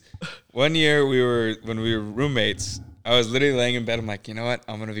 He's one year when we were roommates, I was literally laying in bed. I'm like, you know what?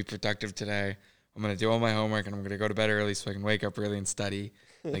 I'm gonna be productive today. I'm gonna do all my homework and I'm gonna go to bed early so I can wake up early and study.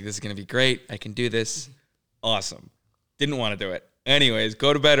 Like, this is gonna be great. I can do this. Awesome. Didn't want to do it. Anyways,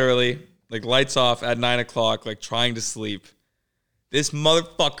 go to bed early, like lights off at 9 o'clock, like trying to sleep. This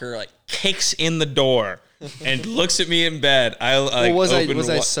motherfucker like kicks in the door and looks at me in bed. I like, Well, was I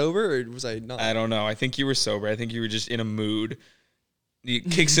open sober or was I not? I don't know. I think you were sober. I think you were just in a mood. He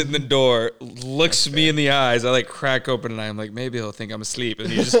kicks in the door, looks me in the eyes. I like crack open and I'm like, maybe he'll think I'm asleep. And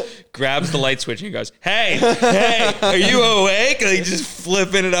he just grabs the light switch and he goes, hey, are you awake? Like just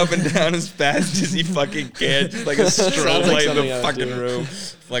flipping it up and down as fast as he fucking can. Just like a strobe Sounds like light in something the I would fucking do. room.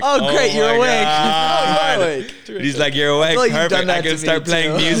 Like, Oh, great, you're my awake. God. Oh, you're awake. And he's like, you're awake. like you've Perfect. done that I to can me start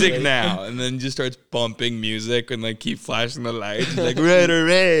playing too. music now. And then just starts bumping music and like keep flashing the lights. He's like, red or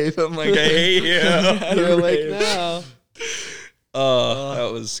rave. I'm like, I hate you. You're awake now. Oh,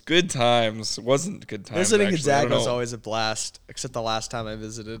 that was good times. It wasn't good times. Visiting actually. I don't Gonzaga was know. always a blast, except the last time I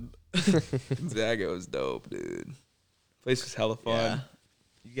visited. Gonzaga was dope, dude. Place was hella fun.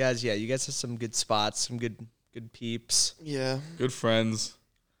 Yeah. You guys have some good spots, some good peeps. Yeah. Good friends.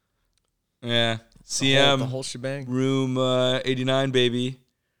 Yeah. The CM whole shebang. room 89, baby.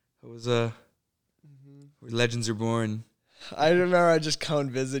 That was where legends are born. I remember I just come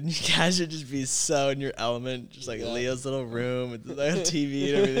and visit, and you guys should just be so in your element, just like Leo's little room with like a TV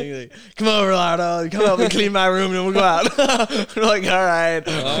and everything. Like, come over, Lardo, come help me clean my room, and then we'll go out. We're like, all right.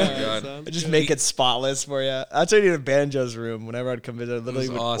 Oh my God. Just make it spotless for you. That's why I need a Banjo's room. Whenever I'd come visit, I literally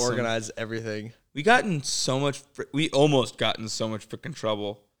would awesome. organize everything. We almost got in so much freaking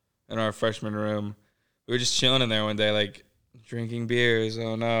trouble in our freshman room. We were just chilling in there one day, like drinking beers.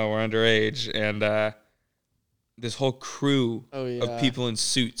 Oh no, we're underage, and this whole crew of people in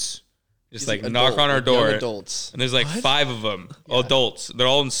suits just like knock on our door. Adults. And there's like 5 of them, adults. They're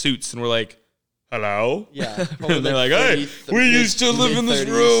all in suits, and we're like, "Hello." Yeah. And they're like, "Hey, we used to live in this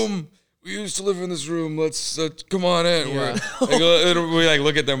room. We used to live in this room. Let's come on in." Yeah. We like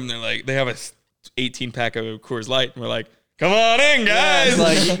look at them, and they're like, they have a 18-pack of Coors Light, and we're like, "Come on in, guys!" It's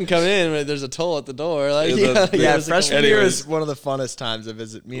like you can come in, but there's a toll at the door. Like, Freshman year Anyways. was one of the funnest times to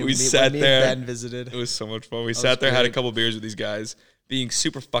visit. We sat when there. Me and Ben visited. It was so much fun. We sat there, had a couple beers with these guys, being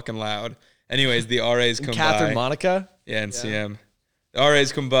super fucking loud. Anyways, the RAs come Catherine by. Monica. Yeah, and CM. The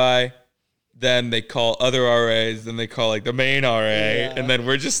RAs come by. Then they call other RAs. Then they call like the main RA. And then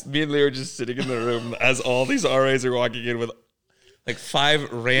me and Leo are just sitting in the room as all these RAs are walking in with like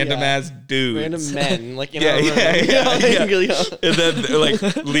 5 random ass dudes. random men. Like, Yeah. And then like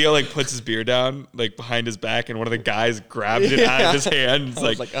Leo like puts his beer down like behind his back, and one of the guys grabs it out of his hand. It's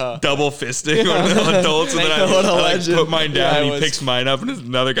like, double fisting one of the adults, and then I like, put mine down, and he picks mine up, and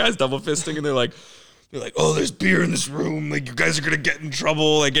another guy's double fisting, and they're like, "Oh, there's beer in this room. Like, you guys are gonna get in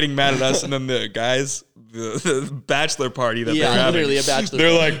trouble." Like, getting mad at us, and then the guys, the bachelor party that they're having, literally a bachelor.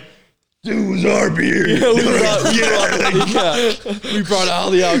 they're like, "Dude, it was our beer. We brought all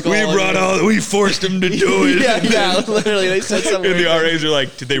the alcohol. We forced him to do it." Literally. They said something. And the RAs are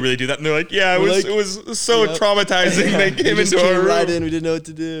like, "Did they really do that?" And they're like, "Yeah, it was so traumatizing." They came into our room. right in. We didn't know what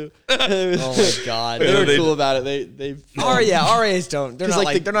to do. Oh my God. They were They- cool about it. They RAs don't. They're 'Cause, not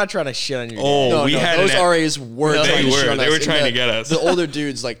like, like they're not trying to shit on your Oh, day. we had those an- RAs were They trying to shit were. on They us. were And trying to get us. The older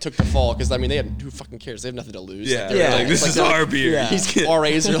dudes like took the fall because I mean who fucking cares? They have nothing to lose. Yeah, Like, they're like, this is our beer. Yeah. These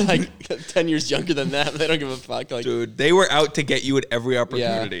RAs are like 10 years younger than them. They don't give a fuck. Like, Dude, they were out to get you at every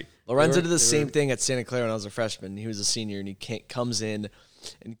opportunity. Lorenzo did the same thing at Santa Clara when I was a freshman. He was a senior, and he comes in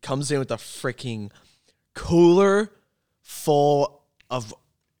with a freaking cooler full of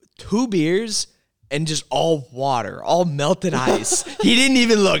 2 beers and just all water, all melted ice. He didn't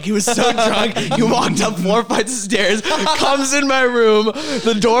even look. He was so drunk. He walked up 4 flights of stairs, comes in my room.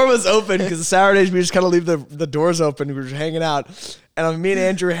 The door was open because Saturdays we just kind of leave the doors open. We were just hanging out. And me and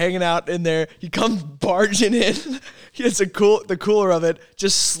Andrew were hanging out in there. He comes barging in. He has the cooler of it,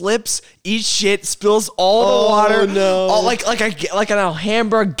 just slips, eats shit, spills all the water. No. All, like an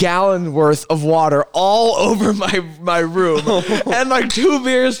Alhambra gallon worth of water all over my room. And like 2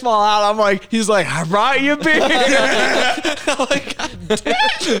 beers fall out. I'm like, he's like, "I brought you beer." I'm like, "God damn."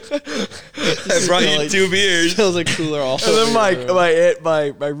 I brought you 2 beers. feels like cooler all And then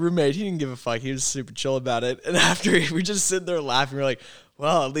over. my roommate, he didn't give a fuck. He was super chill about it. And after we just sitting there laughing, we're like,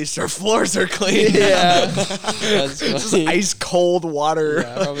 well, at least our floors are clean. Yeah. That's Just funny. ice cold water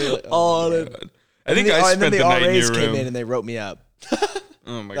Yeah, probably like, all on it. I think I And then spent the night in RAs your came room. in and they wrote me up.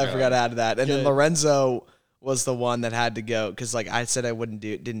 Oh my I god! forgot to add that. And then Good. Lorenzo was the one that had to go because like I said I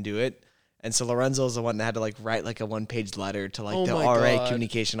didn't do it. And so Lorenzo was the one that had to like write like a 1-page letter to like Oh the my RA God.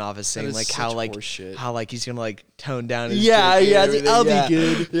 communication office saying is like such how horseshit. he's gonna like tone down his Yeah, drinking yeah, and everything. I'll be Yeah.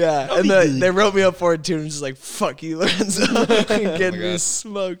 good. Yeah. I'll And be good. they wrote me up for it too and just like fuck you, Lorenzo. Getting me God.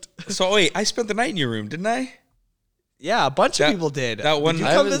 smoked. So wait, I spent the night in your room, didn't I? Yeah, a bunch That- of people did. that one- Did you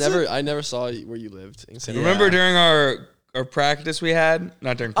I come I visit? never saw where you lived. In San Remember Diego. during our practice we had?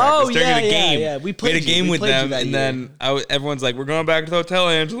 Not during practice. Oh, during yeah, the game. yeah. We We played had a you. game We with played you them, that and year. then everyone's like, "We're going back to the hotel,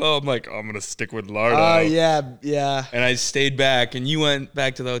 Angelo." I'm like, "I'm gonna stick with Lardo." Oh yeah. And I stayed back, and you went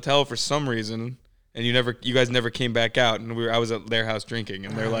back to the hotel for some reason, and you guys never came back out, and I was at their house drinking,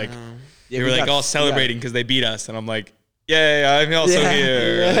 and they're like, they were like all celebrating because they beat us, and I'm like, "Yay, I'm also Yeah.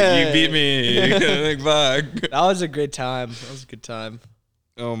 here! Like, Yeah. you beat me!" Like, fuck. That was a great time. That was a good time.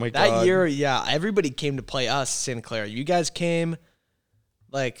 Oh my god! That year, yeah, everybody came to play us, Santa Clara. You guys came,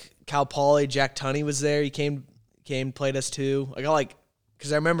 like Cal Poly, Jack Tunney was there. He came, played us too. I got like,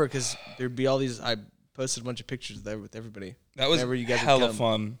 because I remember, because there'd be all these. I posted a bunch of pictures there with everybody. that was whenever you guys would hella come.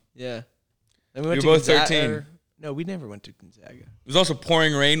 fun. Yeah, and we You went were to both Gonzaga- 13. No, we never went to Gonzaga. It was also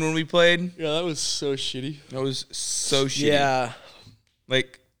pouring rain when we played. Yeah, that was so shitty. That was so shitty. Yeah,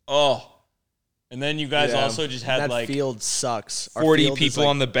 Like, And then you guys Yeah. also just had that like field sucks. Our 40 field is, people like-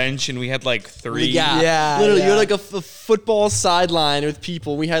 on the bench, and we had like 3. Yeah, literally, yeah. you had like a football sideline with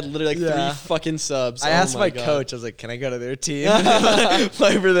people. We had literally like Yeah. 3 fucking subs. I Oh asked my God. coach. I was like, "Can I go to their team,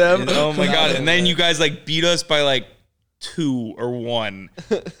 play for them?" Oh my god! And then you guys like beat us by like 2 or 1.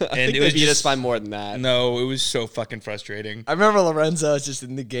 I And think it they was beat us just by more than that. no, it was so fucking frustrating. I remember Lorenzo was just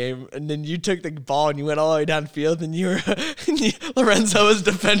in the game, and then you took the ball and you went all the way downfield, and Lorenzo was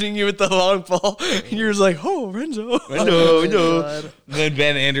defending you with the long ball, and you were just like, "Oh, Lorenzo." No. God. And then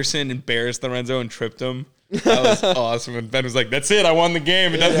Ben Anderson embarrassed Lorenzo and tripped him. That was awesome. And Ben was like, "That's it. I won the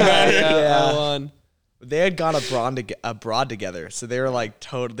game. It doesn't matter." Yeah. I won. They had gone abroad together, so they were like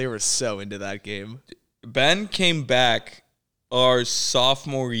They were so into that game. Ben came back our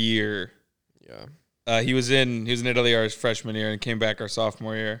sophomore year. Yeah. He was in Italy our freshman year and came back our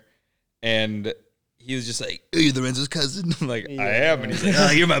sophomore year, and he was just like, "Oh, you're Lorenzo's cousin." I'm like, "I am," and he's like,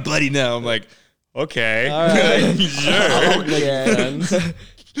 "Oh, you're my buddy now." I'm like, "Okay, All right. sure." Yeah.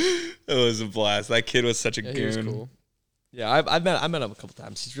 It was a blast. That kid was such a Yeah, he was goon. cool. Yeah, I met him a couple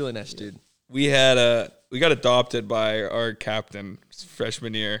times. He's a really nice dude. We got adopted by our captain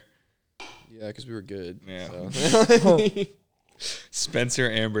freshman year, Yeah, because we were good. Yeah. So. Spencer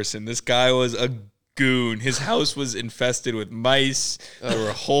Amberson. This guy was a goon. His house was infested with mice. There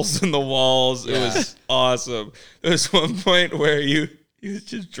were holes in the walls. It was awesome. There was one point where he was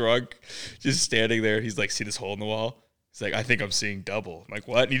just drunk, just standing there. He's like, "See this hole in the wall?" He's like, "I think I'm seeing double." I'm like,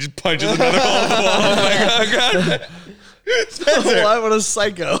 "What?" And he just punches another hole in the wall. I'm like, "Oh god." Spencer. What a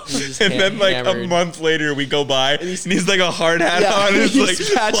psycho. And then like a hammered. month later we go by and he's like a hard hat Yeah, on and he's he's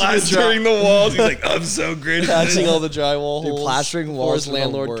like patching the plastering the walls. He's like, "I'm so gritty." Patching all the drywall Dude, holes. plastering before walls his are the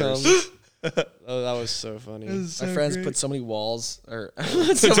landlord worst. comes. Oh, that was so funny. My friends put so many walls or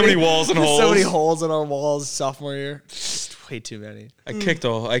so many walls and holes. So many holes in our walls sophomore year. Just way too many. I kicked a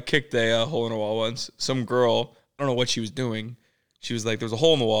hole in a wall once. Some girl, I don't know what she was doing. She was like, there was a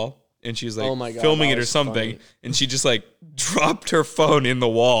hole in the wall, and she was like Oh my God, filming that it or was something, funny. and she just like dropped her phone in the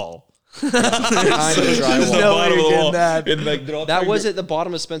wall. Behind the Just the drywall. no bottom way of the you're wall. getting that. And like they're all That trying was to- at the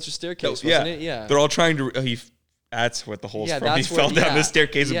bottom of Spencer's staircase, yeah. wasn't it? Yeah. They're all trying to. That's what the hole's Yeah, from. He that's fell where- down yeah. the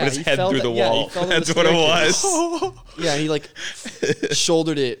staircase and Yeah, put his he head fell through the da- yeah, he wall. fell down That's the what it staircase. was. Yeah, he like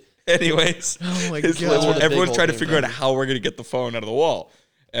shouldered it. Anyways, Oh my his- God. That's where the everyone's big trying to hole figure came out how we're gonna get the phone out of the wall.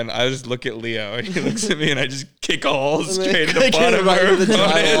 And I just look at Leo, and he looks at me, and I just kick a hole straight in the Kick it bottom right of her into the phone.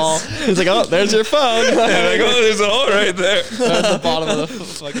 drywall. He's like, "Oh, there's your phone." And I'm like, "Oh, there's a hole right there." At the bottom of the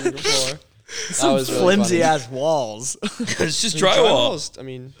fucking floor. That was really Flimsy funny. ass walls. It's just drywall. Drywall's- I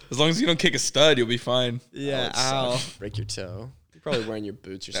mean, As long as you don't kick a stud, you'll be fine. Yeah. it Ow. sucks. Break your toe. You're probably wearing your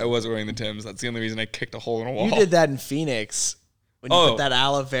boots or I something. was wearing the Timbs. That's the only reason I kicked a hole in a wall. You did that in Phoenix when you Oh. put that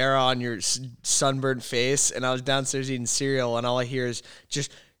aloe vera on your sunburned face, and I was downstairs eating cereal, and all I hear is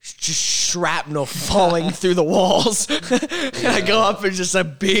just shrapnel falling through the walls. And I go up and just a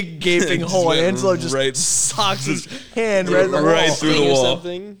big gaping Just hole, and went Angelo just right- socks his hand right in the right wall. through the Sting or wall.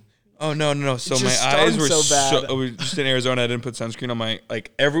 something. Oh no! So It my just eyes stung were so bad. I was just in Arizona. I didn't put sunscreen on my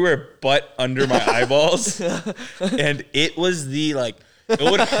everywhere but under my eyeballs, and it was it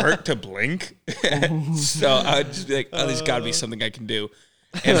would hurt to blink. So I'd just be like, "Oh, there's got to be something I can do."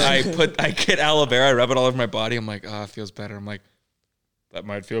 And I get aloe vera, I rub it all over my body. I'm like, "Oh, it feels better." I'm like, "That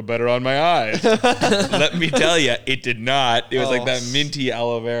might feel better on my eyes." Let me tell you, it did not. It was like that minty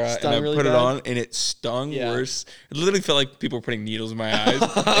aloe vera, Stung and I really put it bad? on, and it stung Yeah. worse. It literally felt like people were putting needles in my eyes.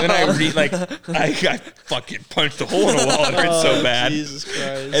 And then I fucking punched a hole in a wall. It hurt so bad. Jesus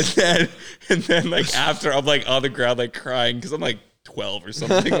Christ. And then like after, I'm like on the ground like crying because I'm like 12 or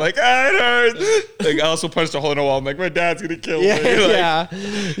something. Like, "Ah, it hurts." Like I also punched a hole in a wall. I'm like, "My dad's gonna kill me." Yeah, Like, yeah.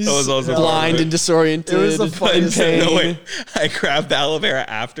 That was also Blind and disoriented. It was the funniest in thing. pain. No, wait. I grabbed the aloe vera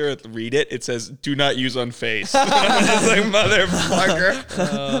after, read it. It says, "Do not use on face." And I'm just like,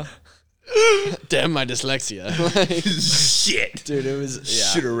 "Motherfucker." Damn my dyslexia. Like, Shit. Dude, it was,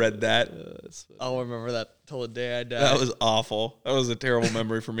 Should have read that. I'll remember that till the day I die. That was awful. That was a terrible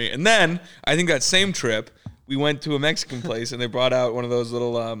memory for me. And then, I think that same trip, we went to a Mexican place and they brought out one of those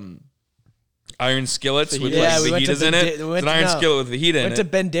little iron skillets with Yeah, like we went to fajitas in it. we went It's an iron to- no. skillet with fajita in Went to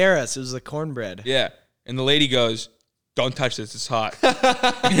it. Banderas. It was the cornbread. Yeah. And the lady goes, "Don't touch this, it's hot."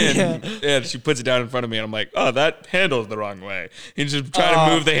 and she puts it down in front of me, and I'm like, "Oh, that handle's the wrong way." And just try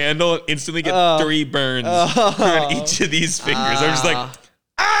to move the handle and instantly get 3 burns on each of these fingers. I'm just like,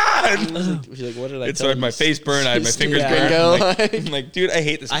 "Ah!" She's like, "What did I And tell so I had you, my face burned, I had my stupid fingers burned. gringo?" I'm like, "Dude, I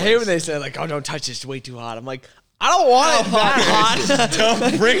hate this I place." hate when they say like, "Oh, don't touch this; it's way too hot." I'm like, I don't want it that hot.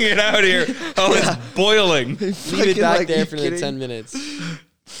 Don't bring it out here. Oh, it's boiling. Leave it Fucking, back like, there you for another kidding? 10 minutes.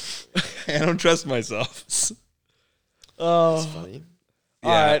 I don't trust myself. Oh, Funny.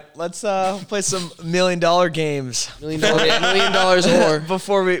 all right. Let's play some $1 million games $1 million or.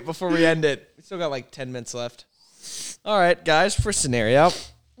 before we end it. We still got like 10 minutes left. All right, guys. First scenario: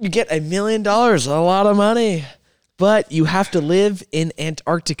 you get $1 million, a lot of money, but you have to live in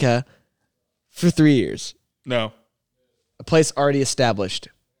Antarctica for 3 years. No. A place already established.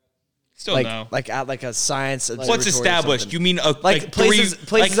 Still no. Like at like a science observatory. What's or established? something. You mean like places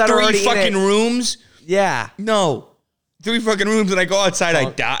three, like that are three already in fucking it. rooms? Yeah. No. 3 fucking rooms, and I go outside,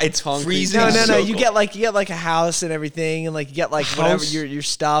 I die. It's concrete. freezing. No. So You cold. get like a house and everything, and like you get like whatever House? your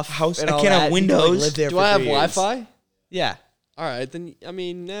stuff. House? And I all can't have that. You can, like, windows. live there Do for I have 3 years. Wi-Fi? Yeah. All right, then I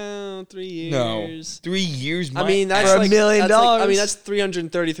mean, no, 3 No. years. 3 years. I mean, that's For like $1 million. that's like- I mean, that's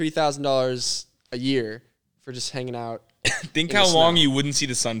 $333,000 a year for just hanging out. think in how the long snow. you wouldn't see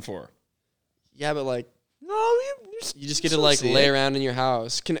the sun for. Yeah, but like No, you just get to still like see lay it. around in your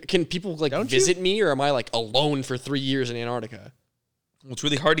house. Can people like Don't you? visit me, or am I like alone for 3 years in Antarctica? Well, it's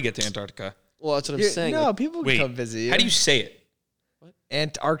really hard to get to Antarctica. Well, that's what I'm saying. No, like, people can Wait, come visit you. how do you say it?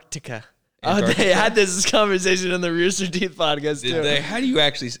 Antarctica. Oh, Antarctica? they had this conversation on the Rooster Teeth podcast too. Did they? How do you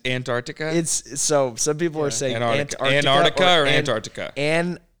actually Antarctica? It's so some people are saying Antarctica, Antarctica or Antarctica?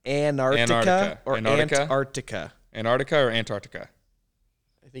 Antarctica or Antarctica? Antarctica. Antarctica or Antarctica?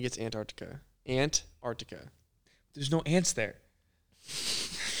 I think it's Antarctica. Antarctica. There's no ants there.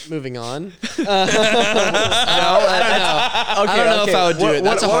 Moving on. I don't know if I would do it.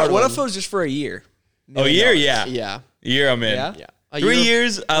 That's a hard What one. if it was just for a year? Oh, year, yeah. Yeah. Year, I'm in. Yeah? Yeah. 3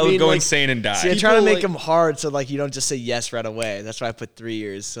 years, I would mean, go like, insane and die. See, I try to People, make like- them hard so like you don't just say yes right away. That's why I put 3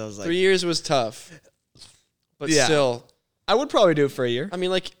 years. So I was like, 3 years was tough, but Yeah. still, I would probably do it for a year. I mean,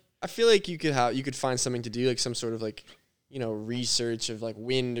 like, I feel like you could find something to do, like some sort of like, you know, research of like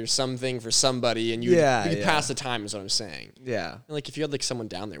wind or something for somebody, and you Yeah, could yeah. pass the time. Is what I'm saying. Yeah. And, like if you had like someone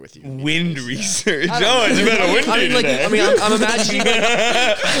down there with you. Wind research. I don't Oh, it's know. been a windy I mean, like, today. I mean, I'm imagining,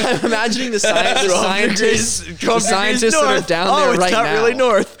 I'm imagining the scientists that are down there it's right not now. really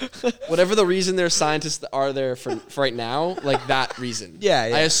north. Whatever the reason their scientists that are there for right now, like that reason. Yeah,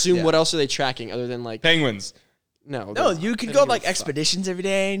 yeah, I assume. yeah. What else are they tracking other than like Penguins. no? No, they- you they could don't go give a like fuck. expeditions every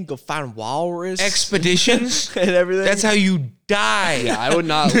day and go find walrus Expeditions? and everything. That's how you die. Yeah, I would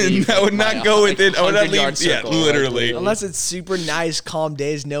not. Leave, I would my, not go like, within. I would not 100-yard leave. Yeah, circle, like, literally. Unless it's super nice, calm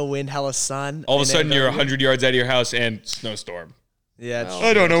days, no wind, hella sun. All of a and sudden, then you're go- 100 yards out of your house and snowstorm. Yeah. It's Well, true.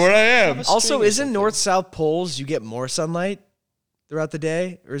 I don't know where I am. Also, string or isn't something. north-south poles you get more sunlight throughout the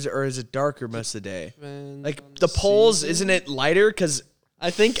day, or is it darker most of the day? Depends Like on the poles, season. isn't it lighter? Because I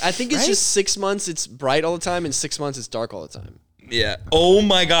think it's Right? just 6 months. It's bright all the time, and 6 months it's dark all the time. Yeah. Oh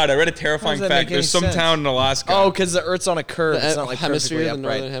my God! I read a terrifying How does that fact. make any There's some sense? town in Alaska. Oh, because the Earth's on a curve. The It's not like hemisphere, perfectly the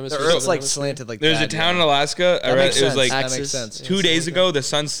upright. northern The hemisphere, Earth's southern like hemisphere. slanted like There's that. a town yeah. in Alaska. I That read makes it was sense. like That Axis. makes sense. 2 days ago. The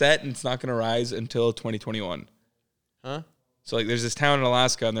sun set and it's not going to rise until 2021. Huh? So like, there's this town in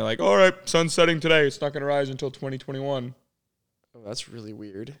Alaska, and they're like, "All right, sun's setting today. It's not going to rise until 2021." Oh, that's really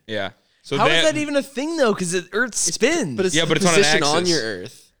weird. Yeah. So How they- is that even a thing though? Because the Earth spins. But it's Yeah, the but it's on an position on axis. your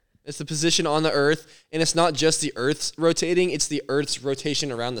Earth. It's the position on the Earth, and it's not just the Earth's rotating. It's the Earth's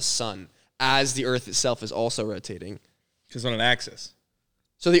rotation around the sun, as the Earth itself is also rotating. Because on an axis.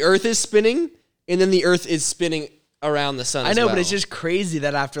 So the Earth is spinning, and then the Earth is spinning around the sun. I as know, well. but it's just crazy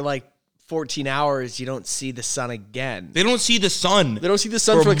that after like 14 hours, you don't see the sun again. They don't see the sun. they don't see the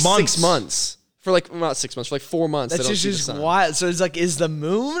sun for for like months. 6 months. For like not 6 months, for like 4 months. That's they don't see the just sun. wild. So it's like, is the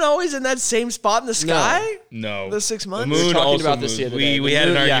moon always in that same spot in the sky? No. The 6 months? The We were moon talking also about this moves. the other day. We The had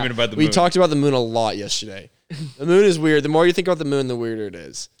an moon- yeah, argument about the moon. We talked about the moon a lot yesterday. The moon is weird. The more you think about the moon, the weirder it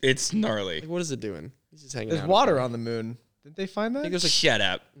is. It's gnarly. Like, what is it doing? He's just hanging There's out. water on the moon. Did they find that? I think there's like Shut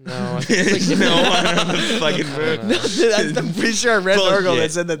up. no. I think there's like no one on the fucking moon. I'm pretty sure I read an article that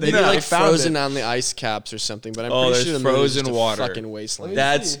Bullshit. said that they maybe they like found frozen it. on the ice caps or something. But I'm Oh, pretty there's sure the moon is frozen just a water. fucking wasteland.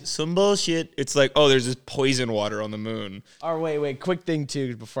 That's some bullshit. It's like, oh, there's this poison water on the moon. Oh, wait. Quick thing,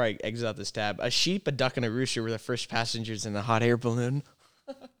 too, before I exit out this tab. A sheep, a duck, and a rooster were the first passengers in a hot air balloon.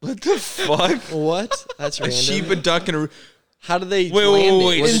 What the fuck? What? That's A random. sheep, a duck, and a. How do they Wait, land it?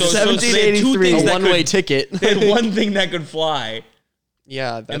 wait. Was In it So they had two 1783. things a that one-way could. ticket? They had one thing that could fly,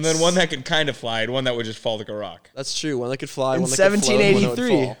 Yeah, that's, and then one that could kind of fly, and one that would just fall like a rock. that's true. One that could fly. In One that could float, one that would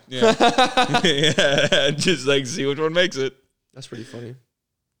 1783. fall. Yeah, just like see which one makes it. That's pretty funny.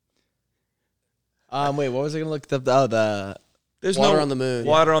 Wait, what was I going to look up? Oh, the... There's Water no on the moon.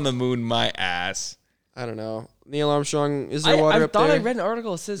 Water on the moon, my ass. I don't know. Neil Armstrong, is there water I up thought there? I read an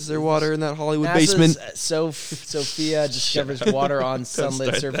article that says... Is there water in that Hollywood NASA's basement? Sophia discovers water on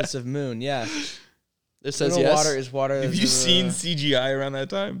sunlit start surface of moon. Yeah. It says Lunar yes. water is water. Have you seen CGI around that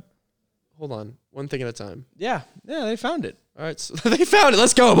time? Hold on. One thing at a time. Yeah, they found it. All right, so they found it.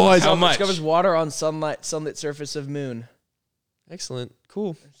 Let's go, boys. How much? Discovers water on sunlit surface of moon. Excellent.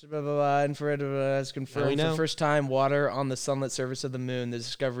 Cool. Blah, blah, blah, infrared has Now we confirmed for know. the first time water on the sunlit surface of the moon. The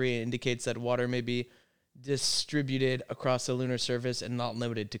discovery indicates that water may be distributed across the lunar surface and not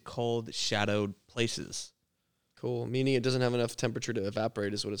limited to cold, shadowed places. Cool. Meaning it doesn't have enough temperature to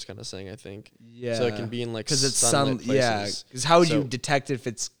evaporate is what it's kind of saying, I think. Yeah. So it can be in like because it's sunlit sun. Yeah. places. Because how would you So- detect if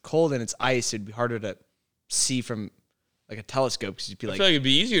it's cold and it's ice? It'd be harder to see from like a telescope because you'd be I like, feel like it'd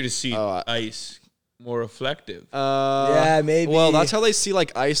be easier to see Oh, ice, more reflective. yeah, maybe. Well, that's how they see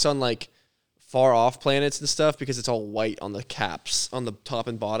like ice on like far off planets and stuff because it's all white on the caps on the top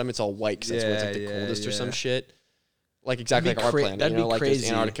and bottom. It's all white because that's where it's like the Yeah, coldest or yeah. some shit. Like exactly That'd be like our cra- planet. that'd You know, be like there's crazy.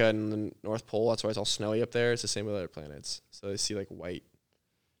 Antarctica and the North Pole. That's why it's all snowy up there. It's the same with other planets. So they see like white.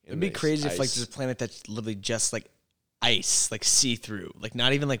 It'd be crazy if like ice. there's a planet that's literally just like ice, like see through, like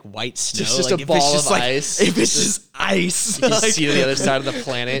not even like white snow. Just like, a if ball it's just of like, ice. If it's just ice, You can like- see to the other side of the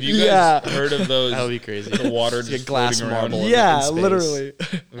planet. Have you guys Yeah. heard of those? That would be crazy. The water It's like just a glass floating around. marble. Yeah, in space. literally.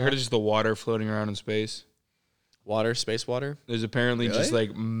 Have you heard of just the water floating around in space? Water, space water. There's apparently just Really?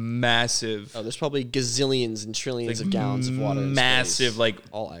 like massive, Oh, there's probably gazillions and trillions of gallons of water. In massive, space. like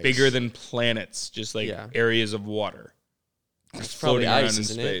all ice. bigger than planets, just like Yeah. areas of water. It's floating probably around ice, in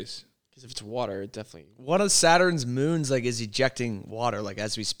isn't it? space. Because if it's water, it definitely. One of Saturn's moons like is ejecting water like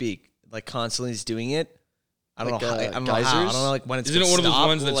as we speak, like constantly is doing it. I don't Like, know. How, I don't know how. I geysers? don't know like when it's Isn't it gonna one of those stop.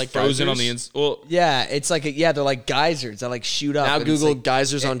 ones that's like frozen on the geysers? inside? Well, Yeah, it's like they're like geysers that like shoot up. Now and it's, Google like-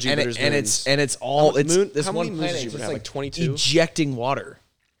 geysers on and Jupiter's it's moons. all How it's moon- this how one many moons planet does is Jupiter just have, like like 22? ejecting water.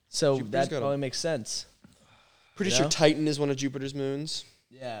 So Jupiter's that got 'em. probably makes sense. Pretty You sure know? Titan is one of Jupiter's moons.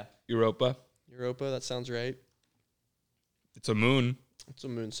 Yeah. Europa. Europa, that sounds right. It's a moon. It's a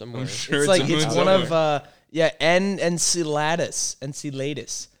moon somewhere. I'm sure It's it's, like a moon it's one somewhere. of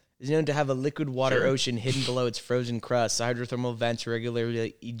Enceladus is known to have a liquid water Sure. ocean hidden below its frozen crust. The hydrothermal vents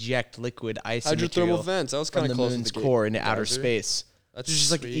regularly eject liquid ice and material Hydrothermal vents. That was from kind the of close moon's to the core into geyser. outer space. That's It's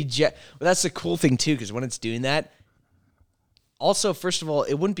just like sweet. eject. Well, that's the cool thing too, because when it's doing that, also first of all,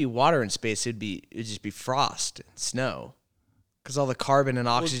 it wouldn't be water in space. It'd just be frost and snow, because all the carbon and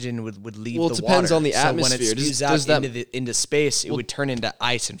oxygen would leave. well, the it depends water. on the So when it atmosphere. Does- spews out does that- into space, it would turn into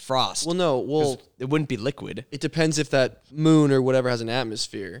ice and frost. Well, no. 'Cause Well, it wouldn't be liquid. it depends if that moon or whatever has an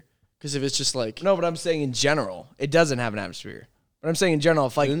atmosphere. Because if it's just like No, but I'm saying in general, it doesn't have an atmosphere. But I'm saying in general,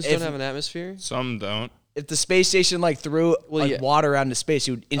 if like moons if, don't have an atmosphere. Some don't. if the space station like threw Well, like yeah. water out into space,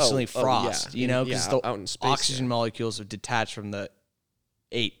 it would instantly oh, frost. yeah. You know, Yeah, because out the in space, oxygen yeah. molecules would detach from the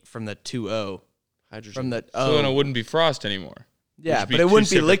 2O Hydrogen. from the So then it O. wouldn't be frost anymore. Yeah, just be but it two wouldn't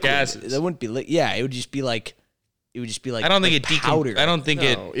be separate liquid. gases. It wouldn't be yeah. It would just be like I don't think like it powder. I don't think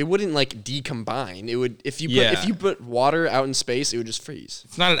it. No, it wouldn't like decombine. It would if Yeah. you put water out in space, it would just freeze.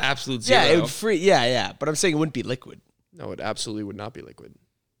 It's not an absolute zero. Yeah, it would free. Yeah. But I'm saying it wouldn't be liquid. No, it absolutely would not be liquid.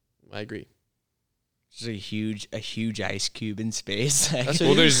 I agree. Just a huge ice cube in space. That's what Well,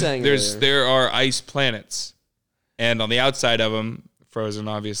 you were there's saying there's earlier. there are ice planets, and on the outside of them, frozen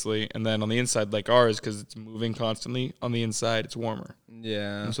obviously, and then on the inside, like ours, because it's moving constantly. On the inside, it's warmer,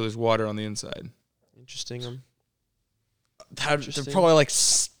 Yeah. and so there's water on the inside. Interesting. They're Interesting. probably like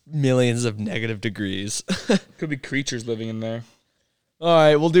millions of negative degrees. Could be creatures living in there. All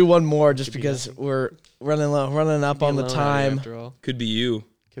right, we'll do one more just Could be because nothing. we're running up on the time. After all, Could be you.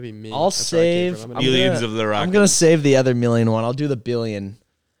 could be me. I'll That's where I came save. from. I'm Billions gonna- of the rockets. I'm gonna save the other million one. I'll do the billion.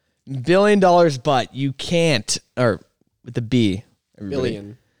 $1 billion, but you can't, or with the B, everybody.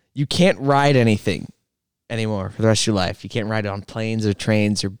 Billion. You can't ride anything anymore for the rest of your life. You can't ride on planes or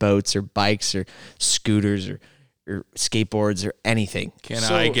trains or boats or bikes or scooters or skateboards or anything. Can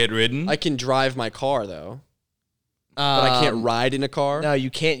So, I get ridden? I can drive my car though, but I can't ride in a car. No, you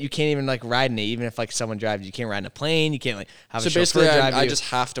can't. You can't even like ride in it. Even if like someone drives, you can't ride in a plane. You can't like have So a chauffeur basically, drive I you. just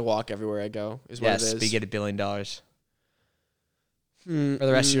have to walk everywhere I go. Is what yes, it but is. you get $1 billion Hmm, for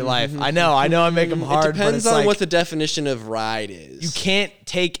the rest of your life. mhm. I know, I make them hard. It depends but it's on like, what the definition of ride is. you can't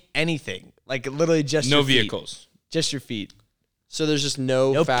take anything. Like literally just no your feet. vehicles. Just your feet. So there's just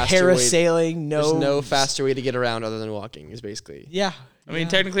no, No faster way. parasailing. There's no faster way to get around other than walking. Is basically. Yeah. I mean,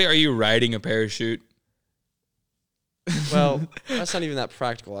 technically, are you riding a parachute? Well, that's not even that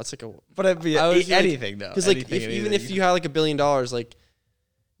practical. That's like a But it'd be I was like- anything though. because like Anything, even anything. if you had like $1 billion, like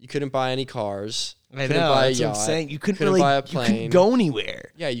you couldn't buy any cars. I couldn't know, buy a that's what I'm yacht, saying. You couldn't couldn't really buy a You couldn't plane. go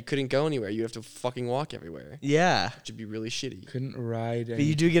anywhere. Yeah, you couldn't go anywhere. You'd have to fucking walk everywhere, Yeah. which would be really shitty. Couldn't ride. But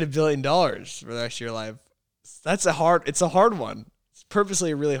you do get $1 billion for the rest of your life. It's a hard one. It's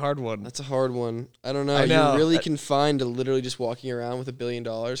purposely a really hard one. That's a hard one. I don't know. I know. You're really confined to literally just walking around with $1 billion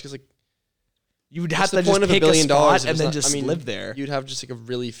because like You would what's have to the point just of $1 pick billion a spot if and it's then not- just I mean, live there. You'd have just like a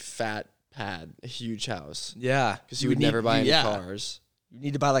really fat pad, a huge house Yeah. because you would never buy any cars. You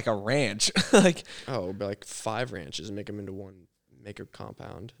need to buy like a ranch. Like, Oh, it'd be like 5 ranches and make them into one maker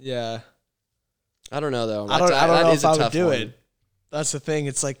compound. yeah. I don't know though. I don't know That if is a I would tough do one. it. That's the thing.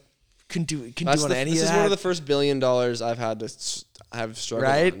 It's like couldn't do any This of that. is one of the first $1 billion I've had to have struggled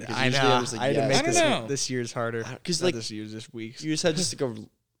Right? on. 'Cause I usually know. I'm just like, I had to yes. make I don't know. this year's harder. 'Cause, Not like, this year's, this week's. You just had just like a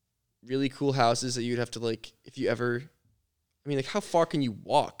really cool houses that you'd have to like if you ever. I mean, like how far can you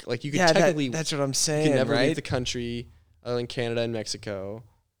walk? Like you could technically. that's what I'm you saying. can never right? leave the country other than Canada and Mexico.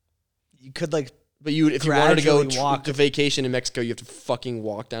 You could like But you, if you wanted to go gradually walk. to vacation in Mexico, you have to fucking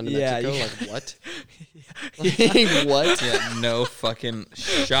walk down to Yeah, Mexico. yeah. Like what? Like, what? Yeah, no fucking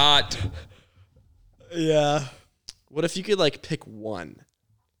shot. yeah. What if you could like pick one?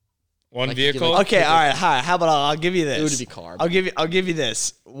 One Like, you could, vehicle. like, Okay, all right. Hi. How about I'll give you this? It would be car. I'll give you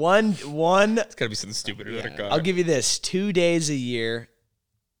this. One. It's gotta be something stupider than a car. I'll give you this. 2 days a year,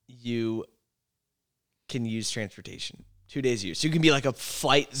 you can use transportation. 2 days a year, so you can be like a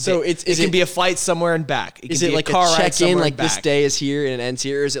flight. So it is can it- be a flight somewhere and back. It Is can it be like a car a ride check in, somewhere like and this back. day is here and it ends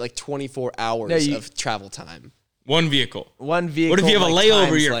here, or is it like 24 hours No, you- of travel time? One vehicle. One vehicle. What if you have a like, layover?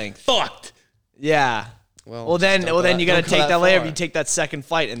 times You're length. fucked. Yeah. Well, then don't go you gotta don't go take that layover. far. You take that second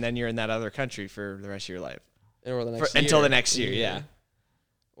flight, and then you're in that other country for the rest of your life. Or the next Until year. the next year. Yeah.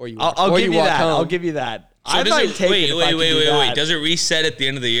 Or you. I'll or give you walk that. home. I'll give you that. So I does might it, take wait, it if I wait, could wait, do wait, that. wait. Does it reset at the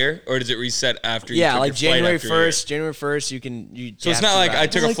end of the year, or does it reset after? You Yeah, took like your flight January after a year? 1st. January 1st, you can. So it's not like I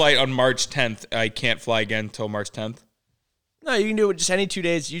took a flight on March 10th. I can't fly again until March 10th. No, you can do it just any 2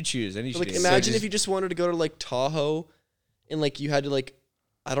 days you choose. Any 2 Like days. imagine if you just wanted to go to like Tahoe, and like you had to like.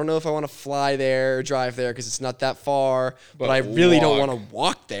 I don't know if I want to fly there or drive there because it's not that far, but I really don't walk. want to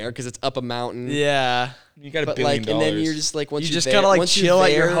walk there because it's up a mountain. Yeah. You got $1 But billion. like, and then you're just like, once You you're just there, gotta like once you're chill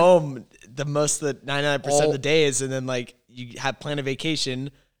at your there- home the 99% of the All- days, and then like you have plan a vacation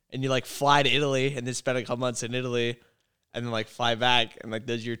and you like fly to Italy and then spend a couple months in Italy, and then like fly back and like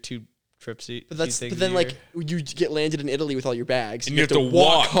those are your 2 trips. But then like you get landed in Italy with all your bags, And you have to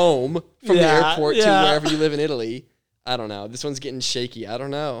walk home from the Yeah, airport to yeah. wherever you live in Italy. I don't know. This one's getting shaky. I don't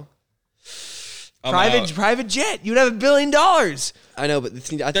know. private jet. You'd have $1 billion. I know, but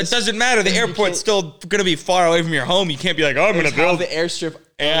That doesn't matter. The airport's still gonna be far away from your home. You can't be like, oh, I'm gonna have build. the airstrip.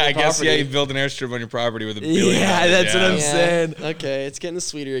 Yeah, on I your guess. property. Yeah, you build an airstrip on your property with $1 billion. Yeah, that's what I'm saying. Okay, it's getting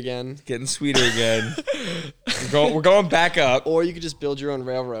sweeter again. Getting sweeter again. We're going back up. Or you could just build your own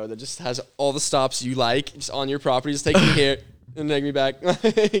railroad that just has all the stops you like, just on your property. Just take me here and take me back.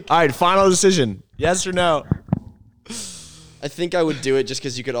 All right, final decision. Yes or no? I think I would do it just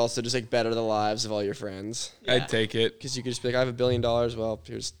because you could also just like better the lives of all your friends. I'd take it. Because you could just be like, I have $1 billion. Well,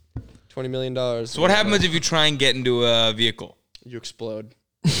 here's $20 million. So what happens if you try and get into a vehicle? You explode.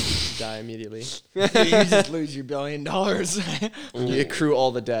 You die immediately. You just lose your $1 billion. You accrue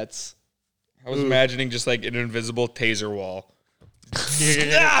all the debts. I was imagining just like an invisible taser wall.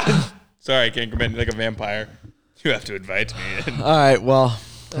 Sorry, I can't come in like a vampire. You have to invite me in. All right, well,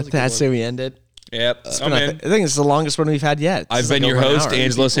 was a good that's one. where we end it. Yep, I'm I in. think it's the longest one we've had yet. I've been your host,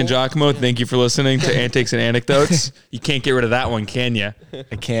 Angelo San Giacomo. Thank you for listening to Antics and Anecdotes. You can't get rid of that one, can you?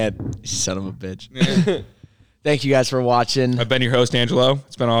 I can't. You son of a bitch. Thank you guys for watching. I've been your host, Angelo.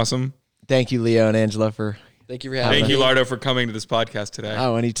 It's been awesome. Thank you, Leo and Angela, for Thank you for having Thank me. you, Lardo, for coming to this podcast today.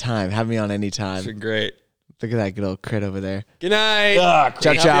 anytime. Have me on anytime. It's been great. Look at that good old crit over there. Good night. Ciao,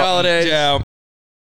 Happy ciao. holidays. Ciao.